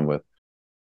good time with.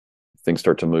 Things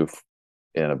start to move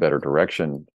in a better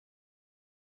direction.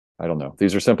 I don't know.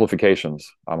 These are simplifications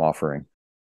I'm offering.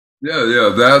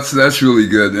 Yeah, that's really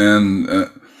good. And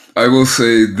I will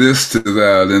say this to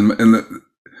that.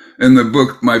 In the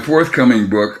book, my forthcoming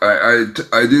book,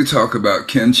 I do talk about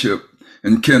kinship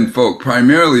and kinfolk,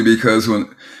 primarily because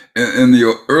when in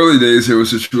the early days there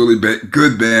was this really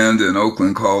good band in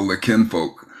Oakland called the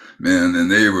Kinfolk, man,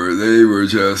 and they were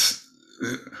just.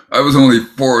 I was only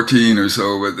 14 or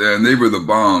so, but then they were the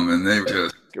bomb, and they were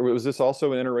just. Was this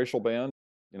also an interracial band?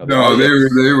 No, they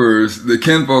were the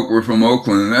Kinfolk were from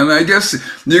Oakland, and I guess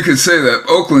you could say that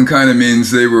Oakland kind of means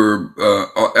they were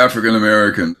African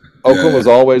American. Oakland was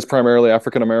always primarily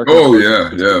African American. Oh yeah,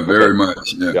 very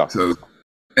much. Yeah. So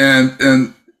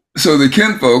so the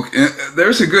Kinfolk,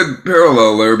 there's a good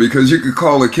parallel there because you could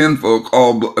call a Kinfolk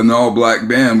an all black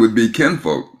band would be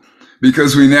Kinfolk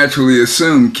because we naturally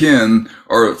assume kin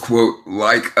are quote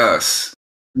like us.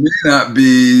 May not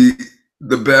be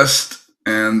the best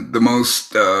and the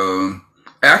most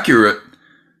accurate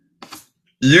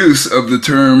use of the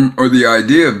term or the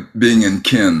idea of being in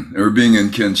kin or being in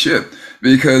kinship,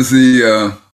 because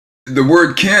the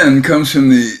word kin comes from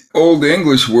the Old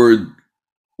English word,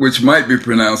 which might be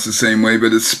pronounced the same way,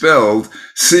 but it's spelled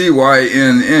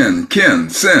C-Y-N-N, kin,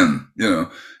 sin,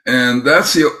 and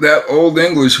that Old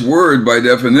English word by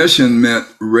definition meant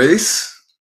race.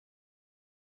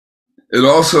 It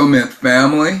also meant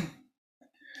family.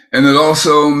 And it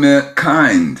also meant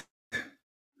kind.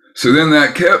 So then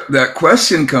that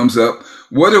question comes up,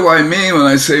 what do I mean when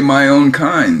I say my own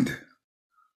kind?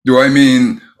 Do I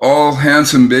mean all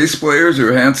handsome bass players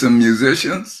or handsome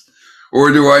musicians?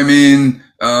 Or do I mean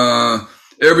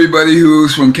everybody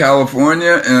who's from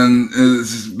California and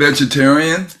is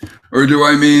vegetarian? Or do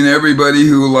I mean everybody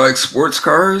who likes sports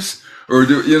cars? Or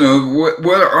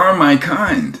what are my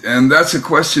kind? And that's a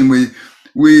question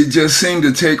we just seem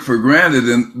to take for granted.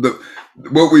 And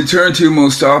what we turn to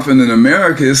most often in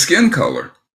America is skin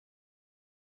color.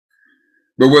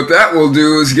 But what that will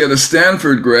do is get a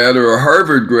Stanford grad or a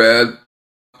Harvard grad,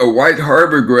 a white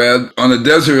Harvard grad on a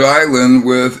desert island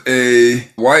with a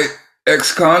white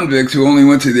ex-convict who only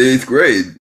went to the 8th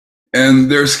grade.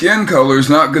 And their skin color is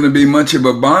not going to be much of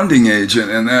a bonding agent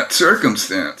in that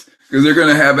circumstance because they're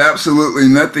going to have absolutely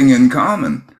nothing in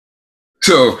common.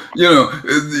 So,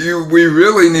 we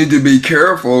really need to be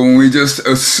careful when we just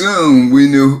assume we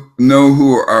know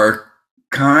who our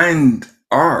kind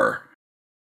are.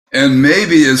 And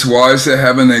maybe it's wise to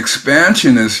have an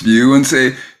expansionist view and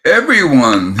say,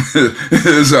 everyone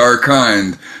is our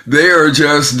kind. They are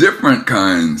just different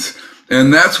kinds.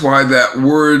 And that's why that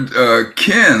word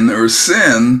kin or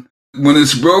sin, when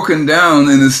it's broken down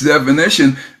in its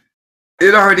definition,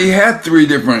 it already had three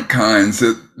different kinds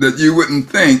that you wouldn't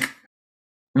think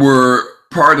were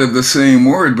part of the same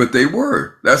word, but they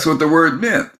were. That's what the word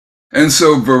meant. And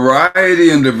so variety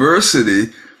and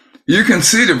diversity, you can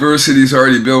see diversity is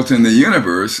already built in the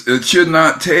universe. It should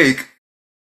not take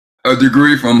a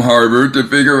degree from Harvard to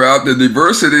figure out that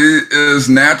diversity is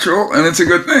natural and it's a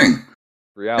good thing.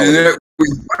 Reality. And yet we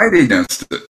fight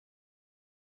against it.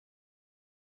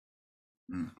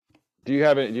 Do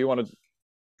you want to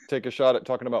take a shot at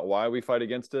talking about why we fight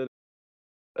against it?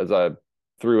 As I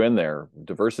threw in there,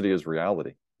 diversity is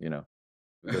reality.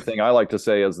 The thing I like to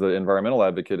say as the environmental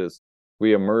advocate is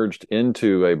we emerged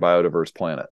into a biodiverse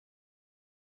planet.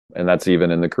 And that's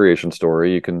even in the creation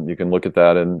story. You can look at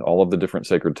that in all of the different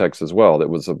sacred texts as well. That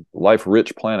was a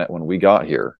life-rich planet when we got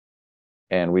here.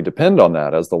 And we depend on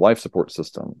that as the life support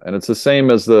system. And it's the same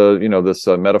as this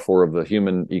metaphor of the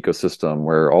human ecosystem,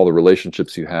 where all the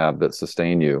relationships you have that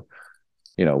sustain you,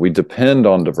 we depend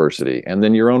on diversity. And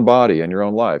then your own body and your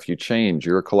own life, you change.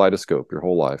 You're a kaleidoscope your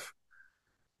whole life.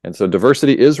 And so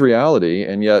diversity is reality.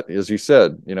 And yet, as you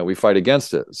said, we fight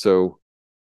against it. So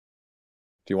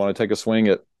do you want to take a swing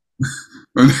at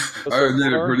I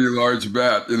did a pretty large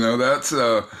bet, that's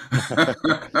I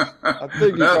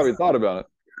think you probably thought about it.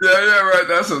 Yeah, right.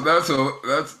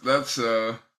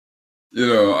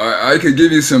 I could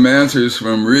give you some answers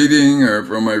from reading or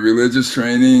from my religious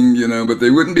training, but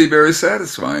they wouldn't be very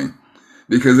satisfying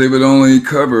because they would only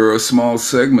cover a small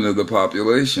segment of the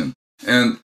population.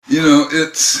 And,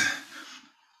 it's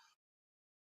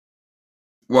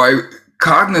why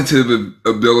cognitive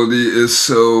ability is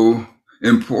so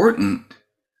important,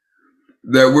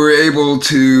 that we're able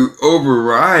to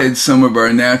override some of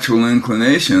our natural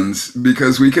inclinations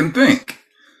because we can think.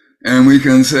 And we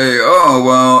can say, oh,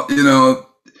 well,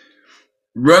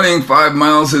 running 5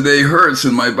 miles a day hurts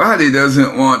and my body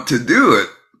doesn't want to do it.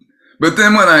 But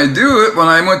then when I do it, when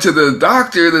I went to the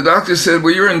doctor said,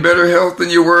 well, you're in better health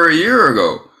than you were a year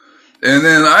ago. And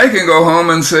then I can go home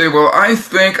and say, well, I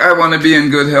think I want to be in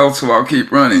good health, so I'll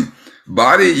keep running.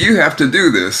 Body, you have to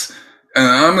do this. And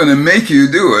I'm going to make you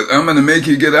do it. I'm going to make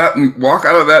you get out and walk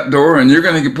out of that door, and you're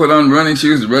going to put on running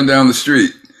shoes and run down the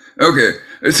street. Okay.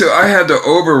 And so I had to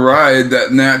override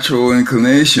that natural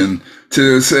inclination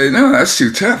to say, no, that's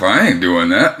too tough. I ain't doing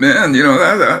that, man.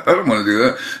 I don't want to do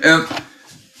that. And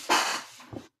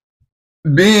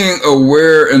being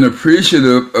aware and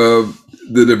appreciative of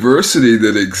the diversity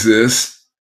that exists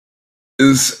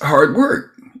is hard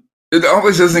work. It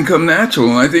always doesn't come natural.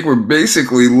 And I think we're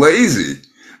basically lazy.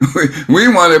 We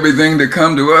want everything to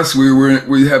come to us.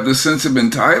 We have the sense of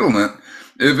entitlement.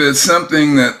 If it's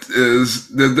something that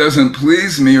doesn't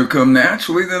please me or come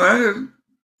naturally, then I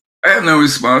have no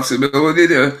responsibility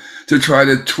to try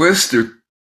to twist or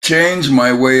change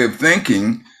my way of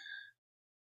thinking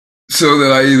so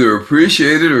that I either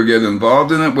appreciate it or get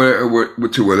involved in it,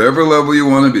 to whatever level you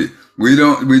want to be. We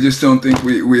just don't think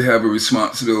we have a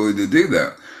responsibility to do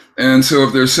that. And so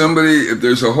if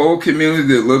there's a whole community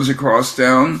that lives across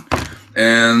town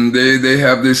and they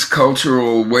have this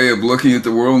cultural way of looking at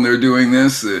the world and they're doing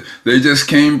this, they just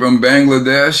came from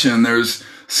Bangladesh and there's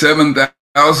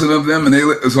 7,000 of them, and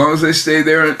as long as they stay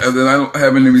there, then I don't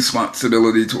have any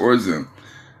responsibility towards them.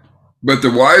 But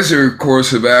the wiser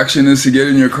course of action is to get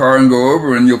in your car and go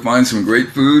over, and you'll find some great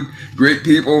food, great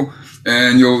people,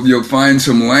 and you'll find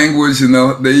some language, and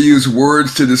they use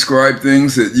words to describe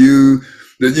things that you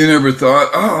never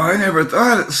thought. Oh, I never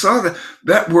saw that.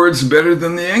 That word's better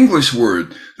than the English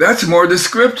word. That's more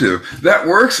descriptive. That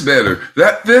works better.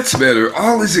 That fits better.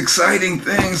 All these exciting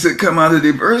things that come out of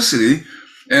diversity,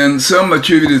 and some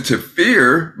attribute it to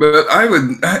fear, but I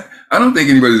don't think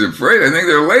anybody's afraid. I think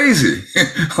they're lazy.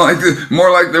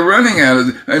 More like they're running at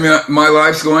it. I mean, my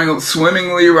life's going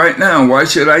swimmingly right now. Why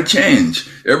should I change?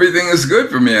 Everything is good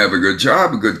for me. I have a good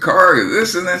job, a good car,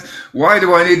 this and that. Why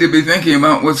do I need to be thinking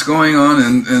about what's going on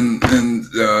in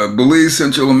Belize,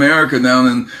 Central America down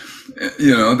in,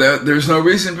 that there's no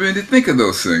reason for me to think of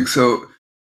those things. So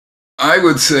I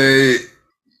would say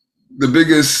the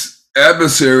biggest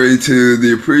adversary to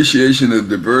the appreciation of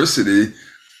diversity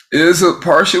is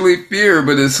partially fear,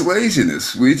 but it's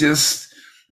laziness. We just,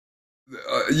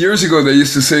 years ago, they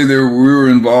used to say we were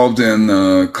involved in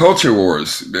culture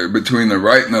wars between the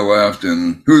right and the left,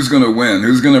 and who's going to win,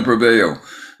 who's going to prevail.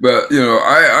 But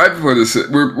I put us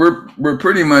we're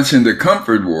pretty much into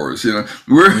comfort wars.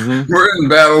 We're in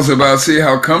battles about see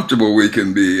how comfortable we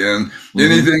can be, and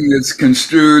anything that's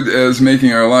construed as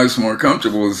making our lives more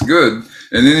comfortable is good,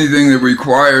 and anything that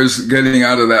requires getting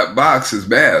out of that box is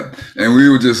bad. And we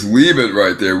would just leave it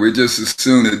right there. We just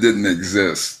assume it didn't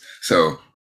exist. So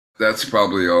that's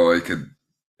probably all I could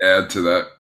add to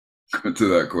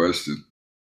that question.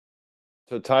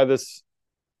 To tie this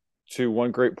to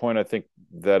one great point, I think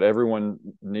that everyone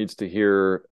needs to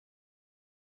hear,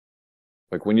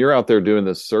 like when you're out there doing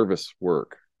this service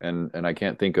work, and I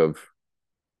can't think of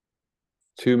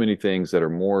too many things that are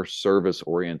more service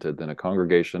oriented than a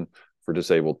congregation for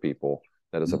disabled people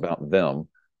that is about them,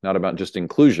 not about just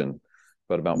inclusion,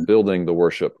 but about building the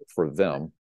worship for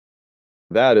them.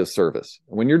 That is service.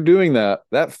 When you're doing that,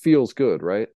 that feels good,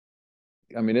 right?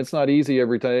 I mean, it's not easy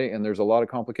every day, and there's a lot of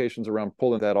complications around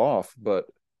pulling that off, but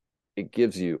it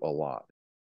gives you a lot.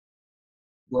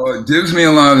 Well, it gives me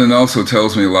a lot and also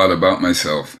tells me a lot about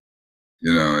myself.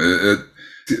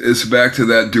 It's back to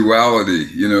that duality.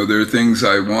 There are things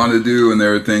I want to do and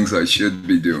there are things I should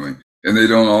be doing, and they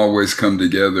don't always come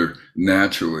together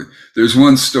naturally. There's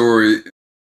one story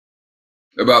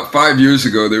about 5 years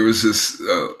ago. There was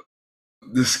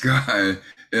this guy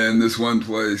in this one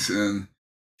place, and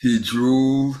he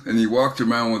drooled and he walked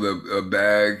around with a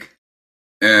bag.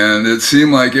 And it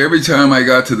seemed like every time I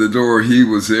got to the door, he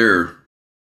was there.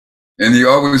 And he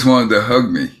always wanted to hug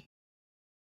me.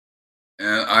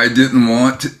 And I didn't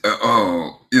want to,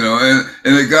 and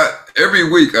it got, every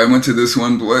week I went to this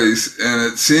one place, and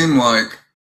it seemed like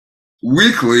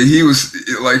weekly he was,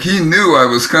 like he knew I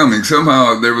was coming.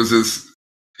 Somehow there was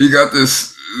he got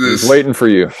this. He was waiting for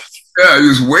you. Yeah, he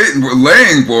was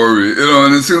laying for me,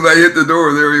 and as soon as I hit the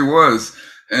door, there he was.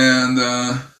 And,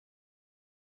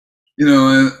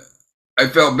 and I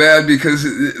felt bad because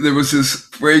there was this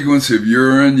fragrance of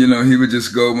urine. He would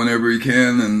just go whenever he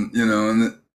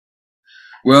can.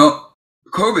 Well,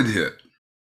 COVID hit.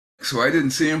 So I didn't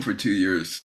see him for 2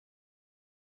 years.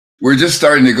 We're just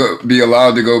starting to be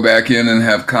allowed to go back in and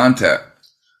have contact.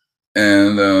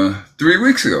 And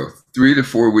 3 to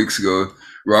 4 weeks ago,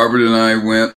 Robert and I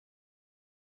went,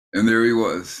 and there he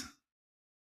was.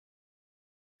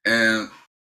 And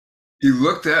he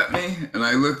looked at me, and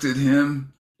I looked at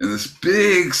him, and this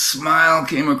big smile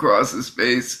came across his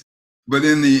face. But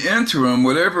in the interim,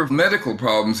 whatever medical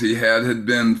problems he had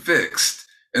been fixed,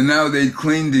 and now they'd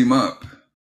cleaned him up.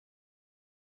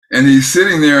 And he's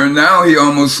sitting there, and now he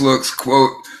almost looks,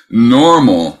 quote,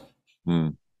 normal.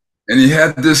 And he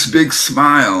had this big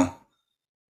smile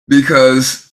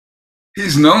because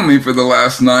he's known me for the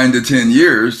last 9 to 10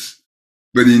 years,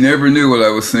 but he never knew what I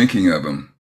was thinking of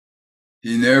him.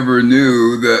 He never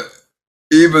knew that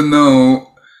even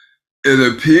though it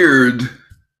appeared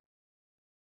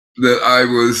that I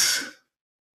was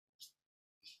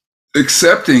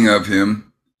accepting of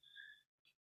him,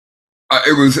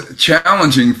 it was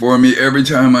challenging for me every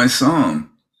time I saw him.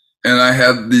 And I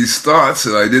had these thoughts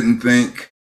that I didn't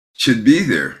think should be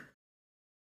there.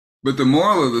 But the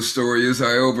moral of the story is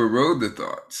I overrode the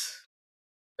thoughts.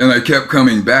 And I kept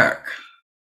coming back.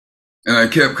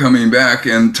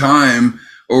 And time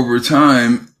over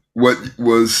time, what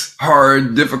was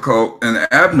hard, difficult, and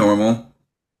abnormal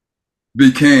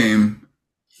became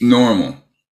normal.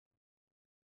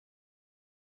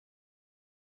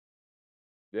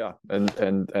 Yeah,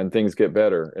 and things get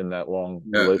better in that long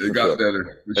relationship. It got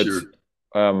better for sure.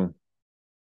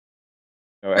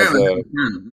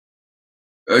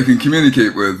 I can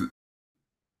communicate with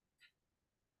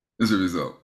as a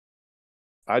result.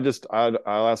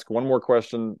 I'll ask one more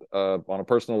question on a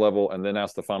personal level, and then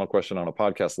ask the final question on a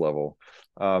podcast level.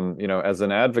 As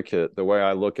an advocate, the way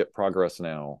I look at progress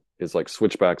now is like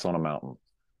switchbacks on a mountain,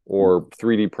 or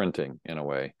 3D printing in a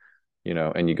way.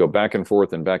 And you go back and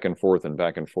forth and back and forth and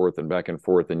back and forth and back and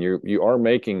forth, and you are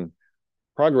making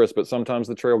progress, but sometimes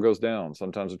the trail goes down,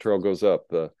 sometimes the trail goes up.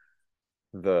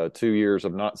 The 2 years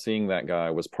of not seeing that guy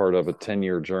was part of a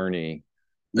 10-year journey.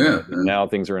 Yeah. Now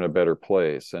things are in a better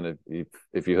place. And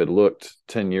if you had looked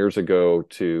 10 years ago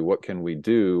to what can we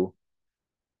do,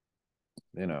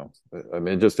 I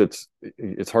mean,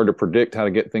 it's hard to predict how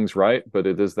to get things right, but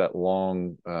it is that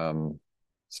long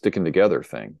sticking together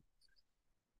thing.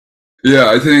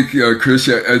 Yeah, I think, Chris,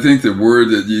 I think the word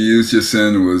that you used just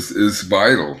then is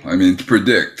vital. I mean, to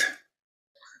predict,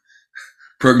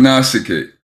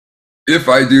 prognosticate. If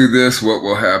I do this, what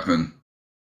will happen?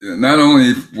 Not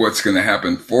only what's going to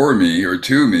happen for me or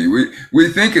to me, we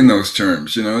think in those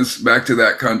terms. It's back to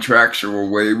that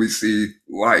contractual way we see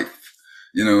life.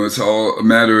 It's all a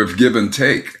matter of give and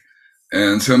take.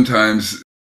 And sometimes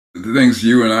the things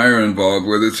you and I are involved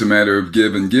with, it's a matter of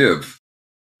give and give.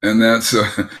 And that's,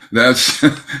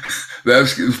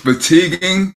 that's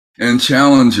fatiguing and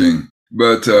challenging.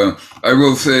 But I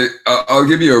will say, I'll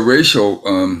give you a racial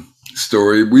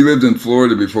story. We lived in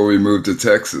Florida before we moved to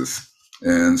Texas.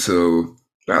 And so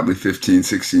probably 15,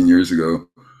 16 years ago,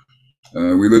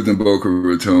 we lived in Boca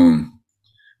Raton.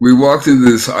 We walked into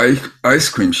this ice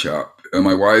cream shop. And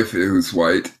my wife, who's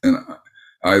white, and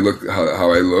I look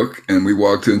how I look. And we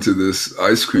walked into this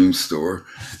ice cream store.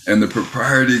 And the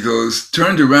proprietor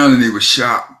turned around and he was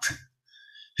shocked.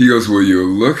 He goes, "Will you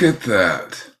look at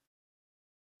that?"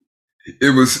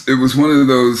 It was one of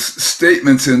those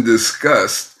statements in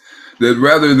disgust that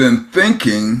rather than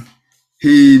thinking,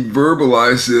 he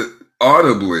verbalized it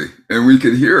audibly and we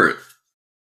could hear it.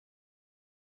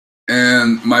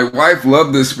 And my wife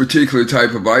loved this particular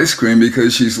type of ice cream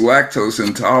because she's lactose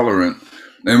intolerant,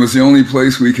 and it was the only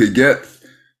place we could get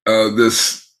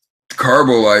this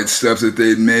Carbolite stuff that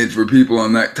they'd made for people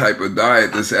on that type of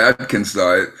diet, this Atkins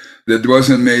diet, that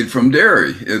wasn't made from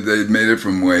dairy. They'd made it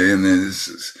from whey, and then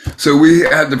so we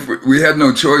had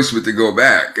no choice but to go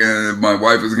back. And if my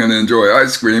wife was going to enjoy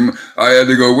ice cream, I had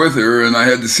to go with her, and I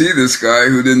had to see this guy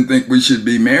who didn't think we should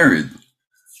be married.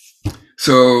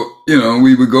 So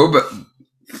we would go back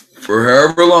for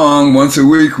however long. Once a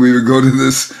week, we would go to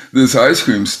this ice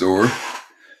cream store.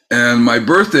 And my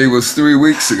birthday was 3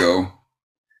 weeks ago,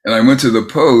 and I went to the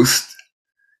post,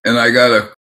 and I got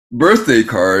a birthday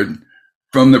card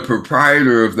from the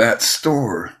proprietor of that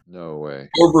store. No way.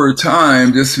 Over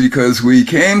time, just because we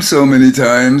came so many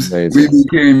times, Amazing. We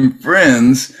became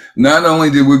friends. Not only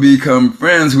did we become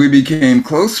friends, we became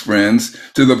close friends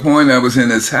to the point I was in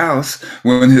his house.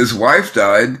 When his wife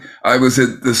died, I was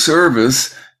at the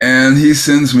service, and he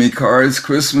sends me cards,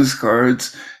 Christmas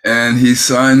cards, and he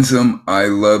signs them, "I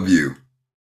love you."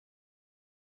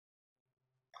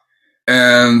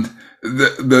 And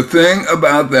the thing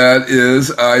about that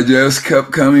is I just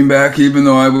kept coming back even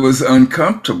though I was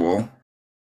uncomfortable.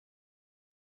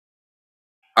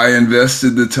 I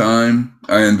invested the time,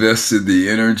 I invested the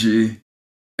energy,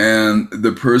 and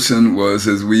the person was,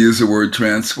 as we use the word,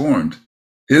 transformed.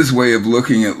 His way of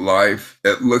looking at life,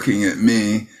 at looking at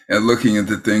me, at looking at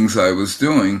the things I was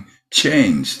doing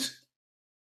changed.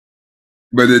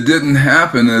 But it didn't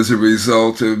happen as a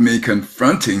result of me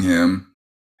confronting him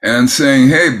and saying,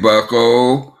 "Hey,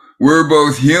 bucko, we're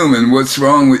both human. What's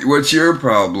wrong with, what's your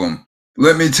problem?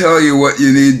 Let me tell you what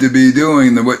you need to be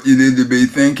doing and what you need to be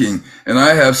thinking. And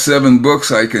I have 7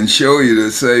 books I can show you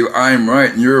to say I'm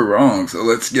right and you're wrong. So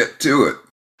let's get to it."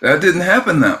 That didn't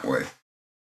happen that way.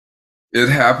 It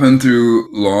happened through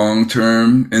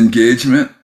long-term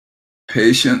engagement,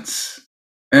 patience,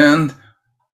 and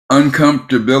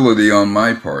uncomfortability on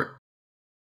my part.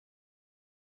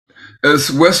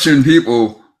 As Western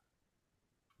people,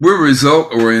 we're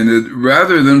result-oriented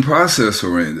rather than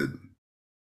process-oriented.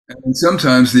 And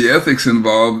sometimes the ethics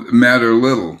involved matter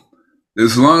little.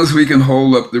 As long as we can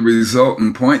hold up the result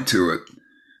and point to it,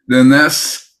 then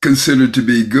that's considered to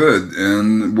be good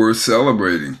and worth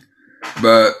celebrating.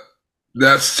 But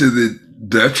that's to the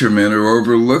detriment or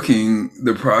overlooking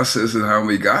the process and how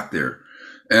we got there.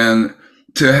 And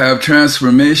to have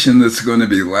transformation that's going to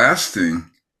be lasting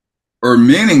or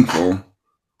meaningful,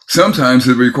 sometimes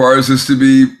it requires us to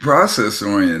be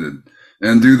process-oriented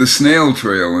and do the snail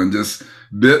trail and just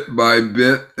bit by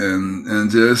bit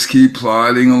and just keep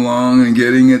plodding along and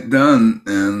getting it done.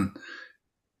 And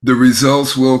the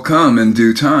results will come in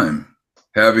due time.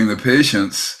 Having the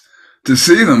patience to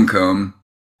see them come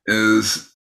is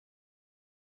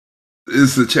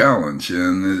the challenge.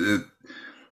 And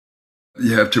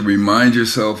you have to remind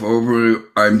yourself over,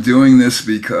 I'm doing this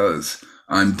because,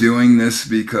 I'm doing this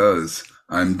because,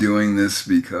 I'm doing this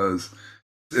because.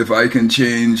 If I can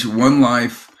change one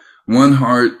life, one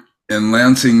heart in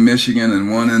Lansing, Michigan,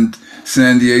 and one in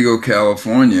San Diego,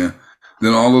 California,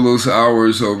 then all of those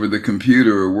hours over the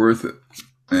computer are worth it.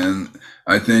 And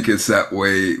I think it's that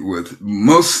way with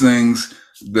most things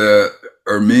that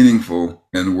are meaningful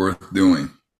and worth doing.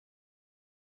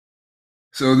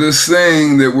 So this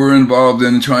thing that we're involved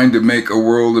in, trying to make a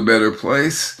world a better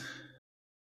place,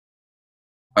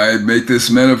 I make this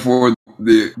metaphor.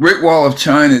 The Great Wall of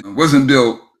China wasn't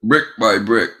built brick by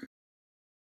brick.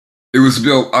 It was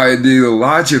built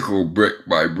ideological brick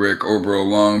by brick over a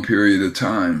long period of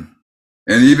time.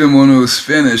 And even when it was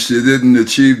finished, it didn't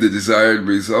achieve the desired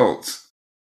results.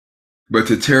 But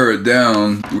to tear it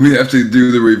down, we have to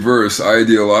do the reverse,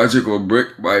 ideological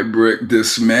brick by brick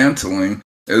dismantling,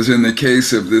 as in the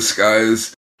case of this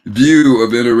guy's view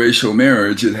of interracial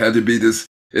marriage. It had to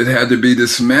be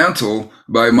dismantled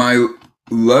by my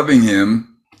loving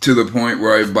him to the point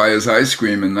where I buy his ice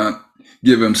cream and not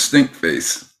give him stink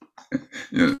face.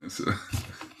 Yeah. So.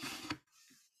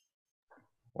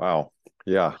 Wow.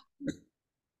 Yeah.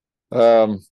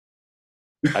 Um,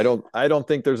 I don't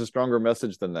think there's a stronger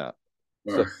message than that.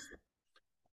 So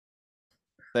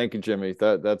thank you, Jimmy.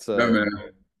 That's Yeah, a man.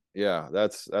 yeah,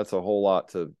 that's a whole lot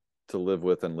to live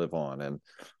with and live on. And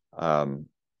um,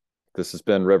 this has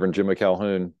been Reverend Jimmy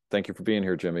Calhoun. Thank you for being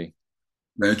here, Jimmy.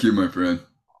 Thank you, my friend.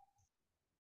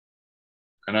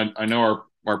 And I know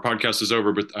our podcast is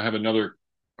over, but I've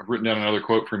written down another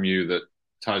quote from you that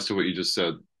ties to what you just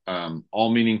said.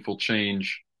 All meaningful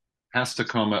change has to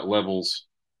come at levels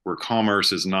where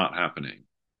commerce is not happening.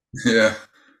 Yeah.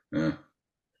 Yeah.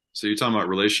 So you're talking about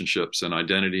relationships and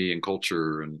identity and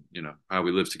culture and, how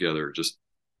we live together, just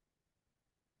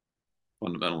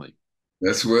fundamentally.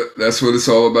 That's what it's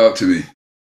all about to me.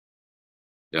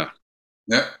 Yeah.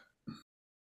 Yeah.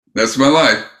 That's my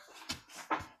life.